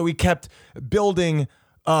him. So he kept building,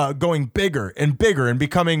 going bigger and bigger and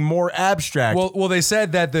becoming more abstract. Well, they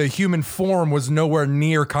said that the human form was nowhere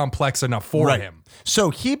near complex enough for him. So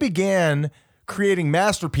he began creating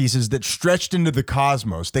masterpieces that stretched into the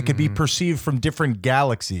cosmos, that could be perceived from different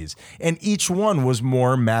galaxies, and each one was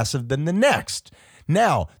more massive than the next.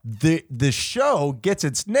 Now, the show gets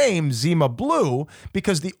its name, Zima Blue,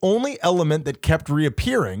 because the only element that kept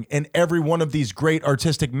reappearing in every one of these great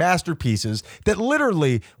artistic masterpieces that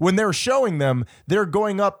literally, when they're showing them, they're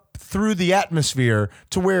going up through the atmosphere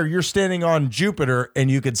to where you're standing on Jupiter and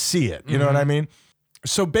you could see it. You know what I mean?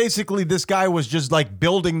 So basically, this guy was just like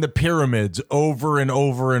building the pyramids over and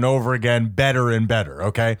over and over again, better and better,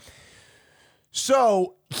 okay?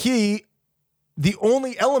 So the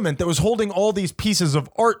only element that was holding all these pieces of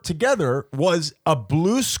art together was a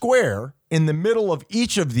blue square in the middle of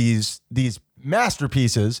each of these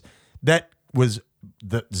masterpieces that was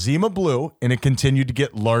the Zima Blue, and it continued to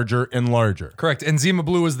get larger and larger. Correct. And Zima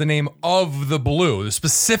Blue is the name of the blue. The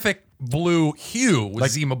specific blue hue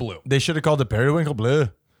was Zima Blue. They should have called it Periwinkle Blue.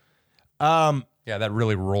 Yeah, that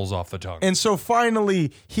really rolls off the tongue. And so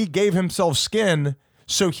finally, he gave himself skin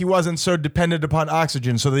so he wasn't so dependent upon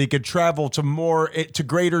oxygen, so that he could travel to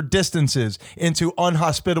greater distances into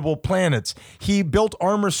unhospitable planets. He built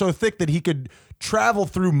armor so thick that he could travel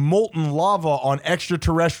through molten lava on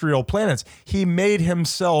extraterrestrial planets. He made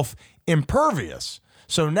himself impervious.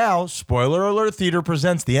 So now, spoiler alert, theater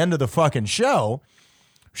presents the end of the fucking show.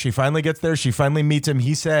 She finally gets there. She finally meets him.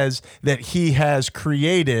 He says that he has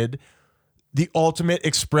created the ultimate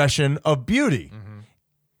expression of beauty.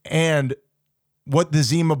 And what the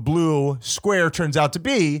Zima Blue square turns out to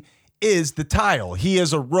be is the tile. He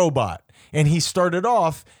is a robot, and he started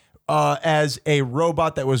off as a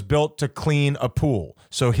robot that was built to clean a pool.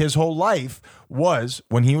 So his whole life was,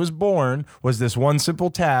 when he was born, was this one simple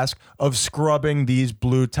task of scrubbing these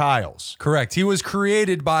blue tiles. Correct. He was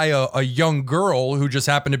created by a young girl who just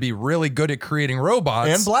happened to be really good at creating robots.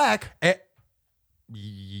 And black.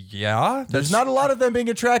 Yeah. There's not a lot of them being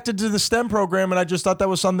attracted to the STEM program, and I just thought that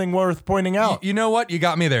was something worth pointing out. You know what? You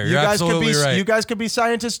got me there. You're absolutely right. You guys could be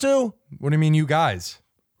scientists too. What do you mean, you guys?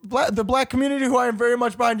 the black community, who I am very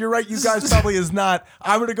much behind. You're right. You guys probably is not.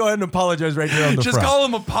 I'm going to go ahead and apologize right here on the Just front. call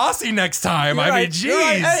him a posse next time. You're I right. mean, geez. You're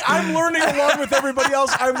right. Hey, I'm learning along with everybody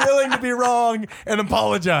else. I'm willing to be wrong and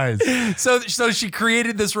apologize. So she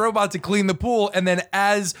created this robot to clean the pool, and then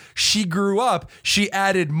as she grew up, she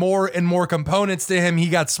added more and more components to him. He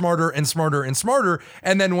got smarter and smarter and smarter,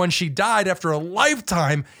 and then when she died after a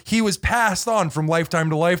lifetime, he was passed on from lifetime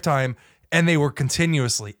to lifetime, and they were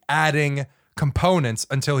continuously adding components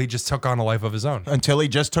until he just took on a life of his own. Until he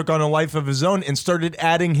just took on a life of his own and started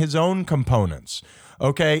adding his own components.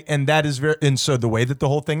 Okay, and that is and so the way that the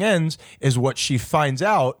whole thing ends is what she finds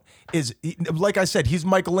out is, like I said, he's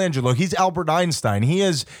Michelangelo, he's Albert Einstein, he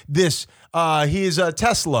is this, he is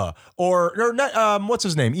Tesla, or what's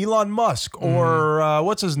his name, Elon Musk, or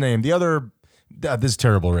what's his name, the other. This is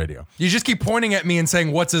terrible radio. You just keep pointing at me and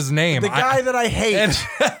saying, "What's his name?" The guy that I hate.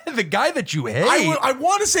 The guy that you hate. I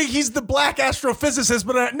want to say he's the black astrophysicist,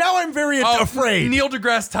 but now I'm very afraid. Neil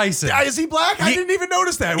deGrasse Tyson. Is he black? I didn't even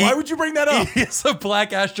notice that. Why would you bring that up? He's a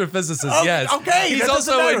black astrophysicist. Oh, yes. okay, He's that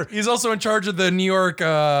doesn't matter. he's also in charge of the New York.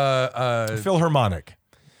 Philharmonic.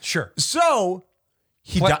 Sure. So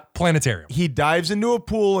Planetarium. he dives into a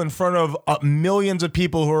pool in front of millions of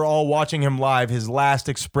people who are all watching him live. His last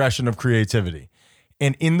expression of creativity,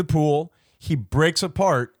 and in the pool, he breaks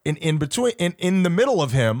apart, and in the middle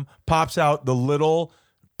of him pops out the little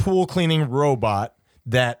pool cleaning robot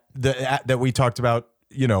that we talked about,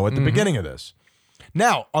 at the beginning of this.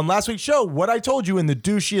 Now, on last week's show, what I told you in the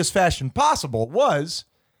douchiest fashion possible was,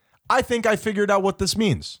 I think I figured out what this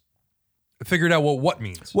means. Figured out what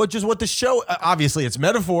means. Well, just what the show, obviously it's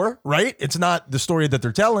metaphor, right? It's not the story that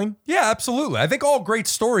they're telling. Yeah, absolutely. I think all great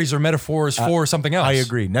stories are metaphors for something else. I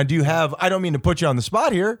agree. Now, do you have, I don't mean to put you on the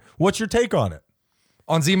spot here. What's your take on it?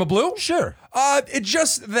 On Zima Blue? Sure. It's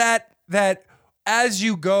just that as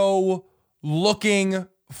you go looking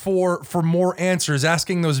for more answers,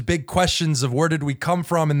 asking those big questions of where did we come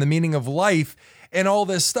from and the meaning of life and all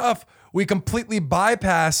this stuff, we completely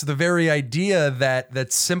bypass the very idea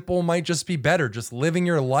that simple might just be better. Just living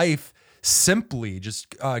your life simply,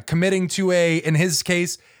 just committing to in his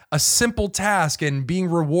case, a simple task and being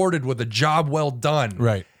rewarded with a job well done.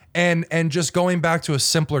 Right. And just going back to a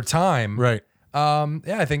simpler time. Right.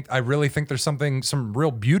 I really think there's some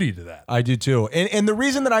real beauty to that. I do too. And the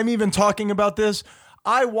reason that I'm even talking about this,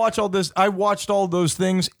 I watched all those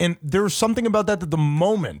things, and there was something about that the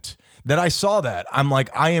moment that I saw that, I'm like,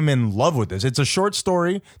 I am in love with this. It's a short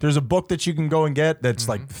story. There's a book that you can go and get that's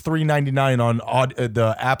like $3.99 on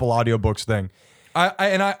the Apple audiobooks thing.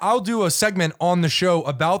 I'll do a segment on the show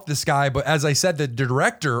about this guy, but as I said, the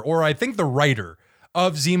director, or I think the writer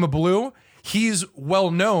of Zima Blue, he's well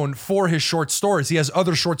known for his short stories. He has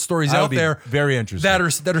other short stories out there, very interesting,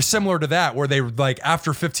 that are similar to that, where they like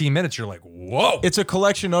after 15 minutes, you're like, whoa! It's a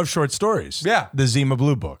collection of short stories. Yeah, the Zima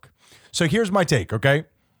Blue book. So here's my take. Okay,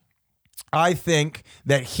 I think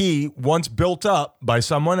that he, once built up by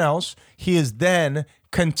someone else, he is then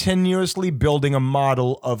continuously building a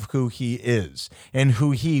model of who he is and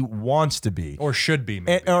who he wants to be. Or should be,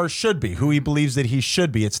 maybe. Or should be, who he believes that he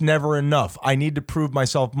should be. It's never enough. I need to prove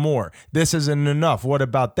myself more. This isn't enough. What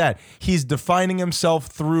about that? He's defining himself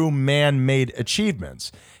through man-made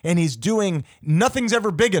achievements. And he's doing, nothing's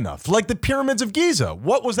ever big enough. Like the pyramids of Giza.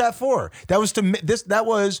 What was that for? That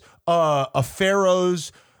was a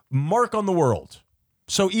pharaoh's mark on the world.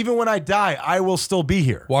 So even when I die, I will still be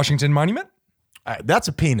here. Washington Monument? That's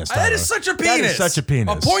a penis. Tyler. That is such a penis. That is such a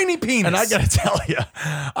penis. A pointy penis. And I gotta tell you,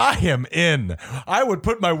 I am in. I would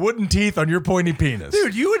put my wooden teeth on your pointy penis.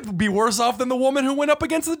 Dude, you would be worse off than the woman who went up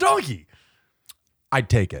against the donkey. I'd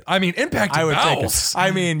take it. I mean, impact I would bowels. take it.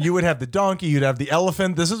 I mean, you would have the donkey, you'd have the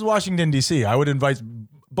elephant. This is Washington, D.C. I would invite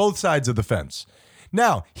both sides of the fence.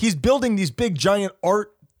 Now, he's building these big, giant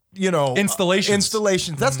art, installations.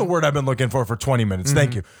 That's the word I've been looking for 20 minutes.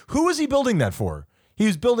 Thank you. Who is he building that for? He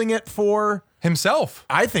was building it for himself.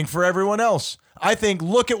 I think for everyone else. I think,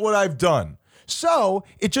 look at what I've done. So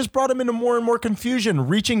it just brought him into more and more confusion,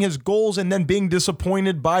 reaching his goals and then being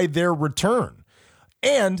disappointed by their return.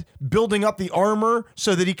 And building up the armor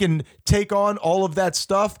so that he can take on all of that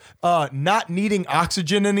stuff, not needing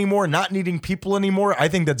oxygen anymore, not needing people anymore. I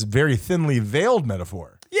think that's very thinly veiled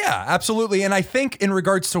metaphor. Yeah, absolutely. And I think in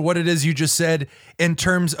regards to what it is you just said, in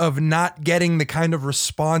terms of not getting the kind of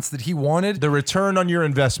response that he wanted. The return on your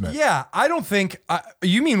investment. Yeah, I don't think,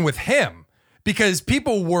 you mean with him, because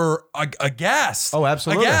people were aghast. Oh,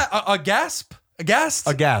 absolutely. A gasp? Aghast?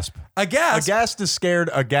 A gasp. Aghast. Aghast is scared.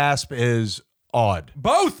 A gasp is awed.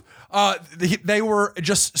 Both. They were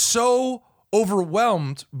just so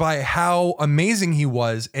overwhelmed by how amazing he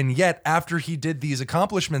was. And yet, after he did these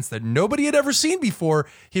accomplishments that nobody had ever seen before,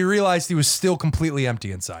 he realized he was still completely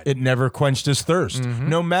empty inside. It never quenched his thirst.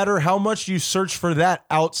 No matter how much you search for that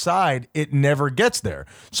outside, it never gets there.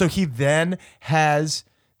 So he then has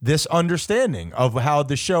this understanding of how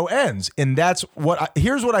the show ends. And that's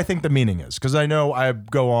here's what I think the meaning is, because I know I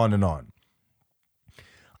go on and on.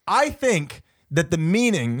 I think that the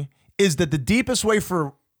meaning is that the deepest way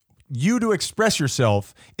for you to express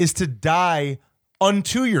yourself is to die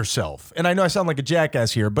unto yourself. And I know I sound like a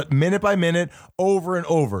jackass here, but minute by minute, over and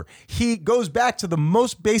over, he goes back to the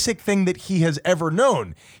most basic thing that he has ever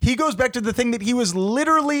known. He goes back to the thing that he was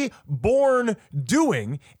literally born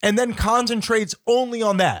doing and then concentrates only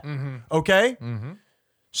on that. Okay?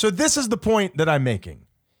 So this is the point that I'm making.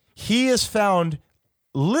 He has found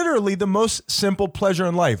literally the most simple pleasure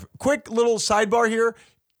in life. Quick little sidebar here.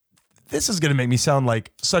 This is going to make me sound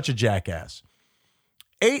like such a jackass.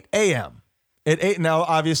 8 a.m. At 8, now,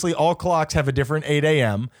 obviously, all clocks have a different 8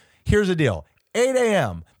 a.m. Here's the deal. 8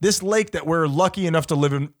 a.m., this lake that we're lucky enough to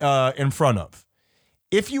live in front of.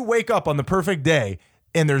 If you wake up on the perfect day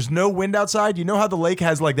and there's no wind outside, you know how the lake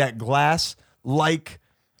has like that glass-like...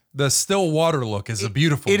 The still water look is a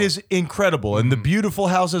beautiful It look. is incredible. And the beautiful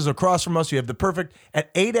houses across from us, you have the perfect...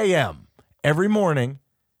 At 8 a.m. every morning,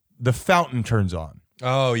 the fountain turns on.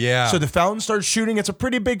 Oh, yeah. So the fountain starts shooting. It's a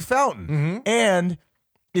pretty big fountain. And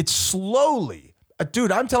it slowly,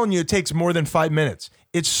 dude, I'm telling you, it takes more than 5 minutes.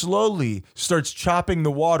 It slowly starts chopping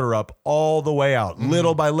the water up all the way out,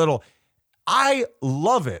 little by little. I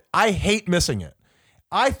love it. I hate missing it.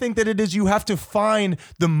 I think that it is you have to find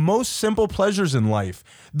the most simple pleasures in life,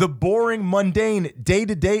 the boring, mundane,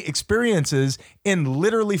 day-to-day experiences, and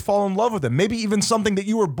literally fall in love with them. Maybe even something that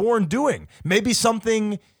you were born doing. Maybe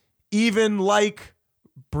something even like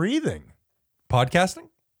breathing. Podcasting?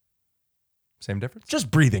 Same difference?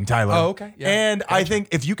 Just breathing, Tyler. Oh, okay. Yeah. And I think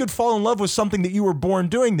if you could fall in love with something that you were born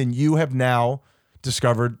doing, then you have now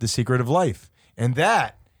discovered the secret of life. And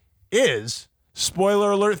that is,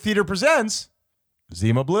 spoiler alert, Theater presents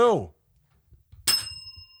Zima Blue.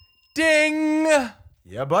 Ding!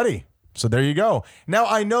 Yeah, buddy. So there you go. Now,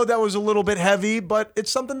 I know that was a little bit heavy, but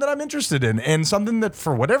it's something that I'm interested in and something that,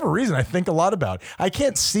 for whatever reason, I think a lot about. I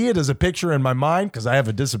can't see it as a picture in my mind because I have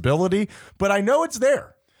a disability, but I know it's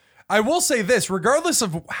there. I will say this, regardless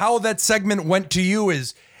of how that segment went to you,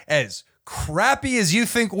 as crappy as you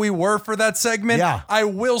think we were for that segment, Yeah. I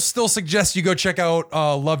will still suggest you go check out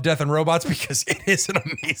Love, Death, and Robots because it is an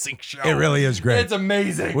amazing show. It really is great. It's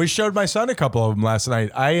amazing. We showed my son a couple of them last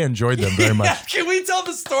night. I enjoyed them very much. Can we tell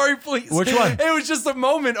the story, please? Which one? It was just a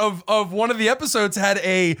moment of one of the episodes had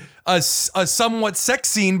a somewhat sex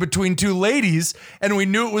scene between two ladies, and we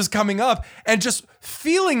knew it was coming up, and just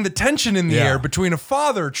feeling the tension in the Yeah. air between a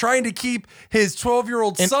father trying to keep his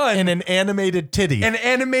 12-year-old son And an animated titty.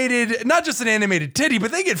 not just an animated titty,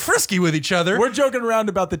 but they get frisky with each other. We're joking around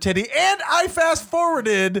about the titty, and I fast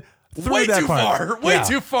forwarded through way that too part. far. Way Yeah.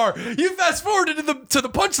 too far. You fast forwarded to the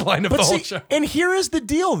punchline of But the whole see, show. and here is the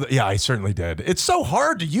deal. Yeah, I certainly did. It's so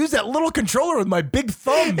hard to use that little controller with my big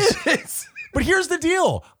thumbs. It's- But here's the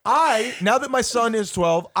deal. Now that my son is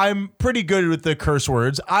 12, I'm pretty good with the curse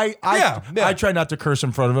words. I try not to curse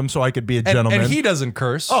in front of him so I could be a gentleman. and he doesn't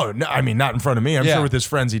curse. Oh, no, I mean, not in front of me. I'm Yeah. sure with his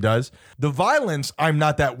friends he does. The violence, I'm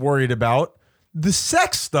not that worried about. The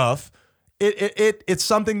sex stuff, it's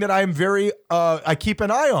something that I'm very, I keep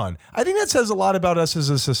an eye on. I think that says a lot about us as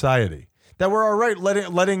a society. That we're all right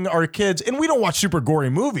letting our kids, and we don't watch super gory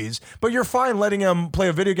movies, but you're fine letting him play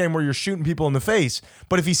a video game where you're shooting people in the face.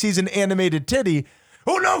 But if he sees an animated titty,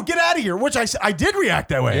 oh no, get out of here, which I did react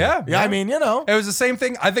that way. Yeah. I mean, you know. It was the same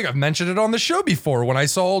thing. I think I've mentioned it on the show before when I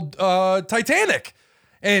saw Titanic.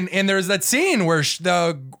 And there's that scene where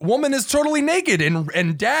the woman is totally naked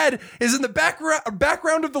and dad is in the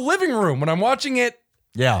background of the living room when I'm watching it.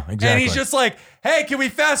 Yeah, exactly. And he's just like, hey, can we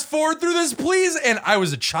fast forward through this, please? And I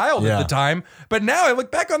was a child Yeah. at the time. But now I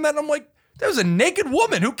look back on that and I'm like, there's a naked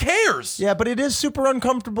woman. Who cares? Yeah, but it is super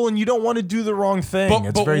uncomfortable, and you don't want to do the wrong thing.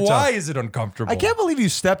 But very why tough. is it uncomfortable? I can't believe you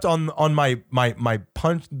stepped on my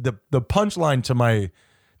punch the punchline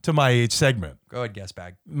to my segment. Go ahead, guess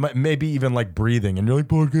bag. Maybe even like breathing, and you're like,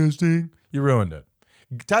 podcasting. You ruined it.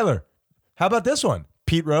 Tyler, how about this one?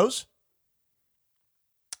 Pete Rose,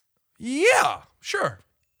 Yeah, sure.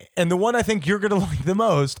 and the one I think you're gonna like the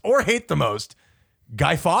most or hate the most,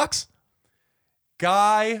 Guy Fawkes.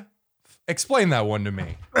 Guy, explain that one to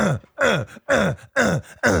me.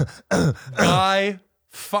 Guy,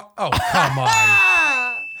 oh, come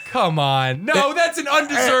on. Come on. No, that's an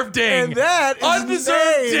undeserved ding. And that is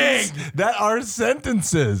undeserved names ding. that are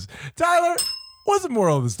sentences. Tyler, What's the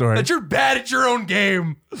moral of the story? That you're bad at your own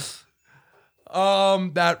game.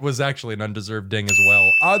 That was actually an undeserved ding as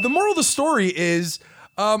well. The moral of the story is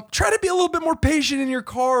try to be a little bit more patient in your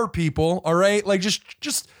car, people. All right, like just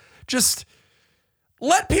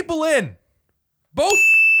let people in, both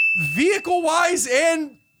vehicle wise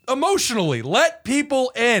and emotionally. Let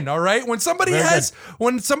people in. All right, when somebody has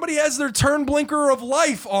their turn blinker of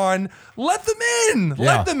life on, let them in.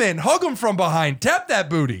 Yeah. Let them in. Hug them from behind. Tap that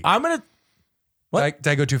booty. I'm gonna. Did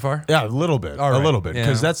I go too far? Yeah, a little bit. All right. A little bit.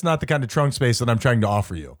 Because Yeah. that's not the kind of trunk space that I'm trying to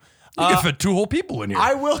offer you. You can fit 2 whole people in here.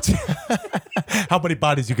 I will. How many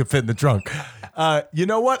bodies you could fit in the trunk? You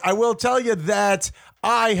know what? I will tell you that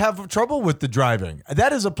I have trouble with the driving.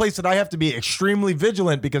 That is a place that I have to be extremely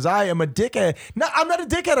vigilant because I am a dickhead. No, I'm not a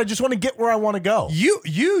dickhead. I just want to get where I want to go.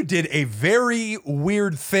 You did a very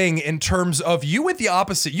weird thing in terms of you went the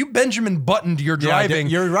opposite. You Benjamin Buttoned your Yeah, I did. driving.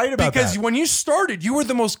 You're right about because that. when you started, you were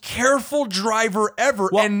the most careful driver ever,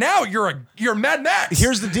 and now you're Mad Max.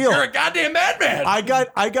 Here's the deal. You're a goddamn madman.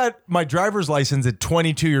 I got my driver's license at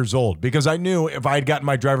 22 years old because I knew if I had gotten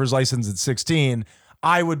my driver's license at 16,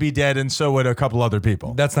 I would be dead, and so would a couple other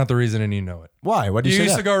people. That's not the reason, and you know it. Why? What do you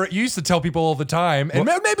say? You used to tell people all the time, and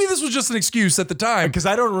maybe this was just an excuse at the time. Because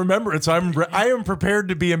I don't remember it, so I am prepared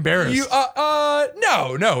to be embarrassed.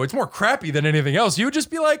 No, it's more crappy than anything else. You would just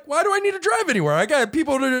be like, why do I need to drive anywhere? I got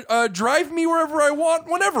people to drive me wherever I want,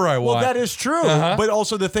 whenever I want. Well, that is true. But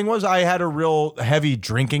also the thing was I had a real heavy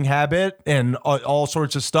drinking habit and all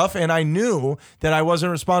sorts of stuff. And I knew that I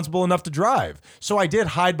wasn't responsible enough to drive. So I did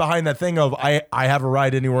hide behind that thing of I have a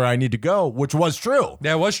ride anywhere I need to go, which was true.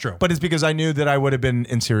 That was true. But it's because I knew that I would have been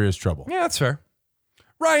in serious trouble. Yeah, that's fair.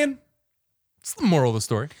 Ryan, what's the moral of the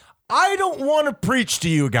story? I don't want to preach to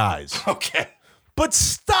you guys. Okay. But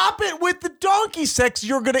stop it with the donkey sex.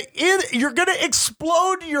 You're gonna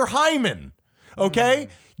explode your hymen. Okay?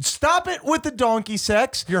 Stop it with the donkey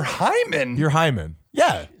sex. Your hymen? Your hymen.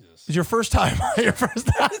 Yeah. It's your first time. Your first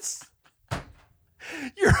time.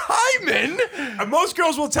 Your hymen? And most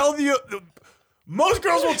girls will tell you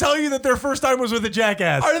that their first time was with a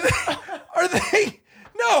jackass. Are they?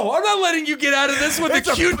 No, I'm not letting you get out of this with a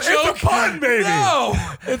cute joke. It's a pun, baby. No.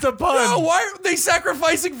 It's a pun. No, why are they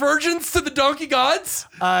sacrificing virgins to the donkey gods?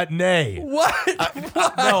 Nay. What?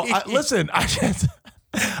 No, listen,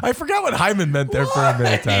 I forgot what hymen meant there for a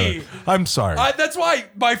minute, Tyler. I'm sorry. That's why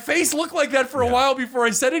my face looked like that for a while before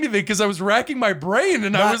I said anything, because I was racking my brain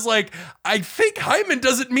and I was like, I think hymen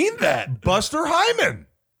doesn't mean that. Buster Hyman.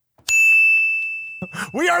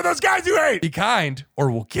 We are those guys you hate. Be kind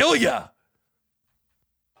or we'll kill ya.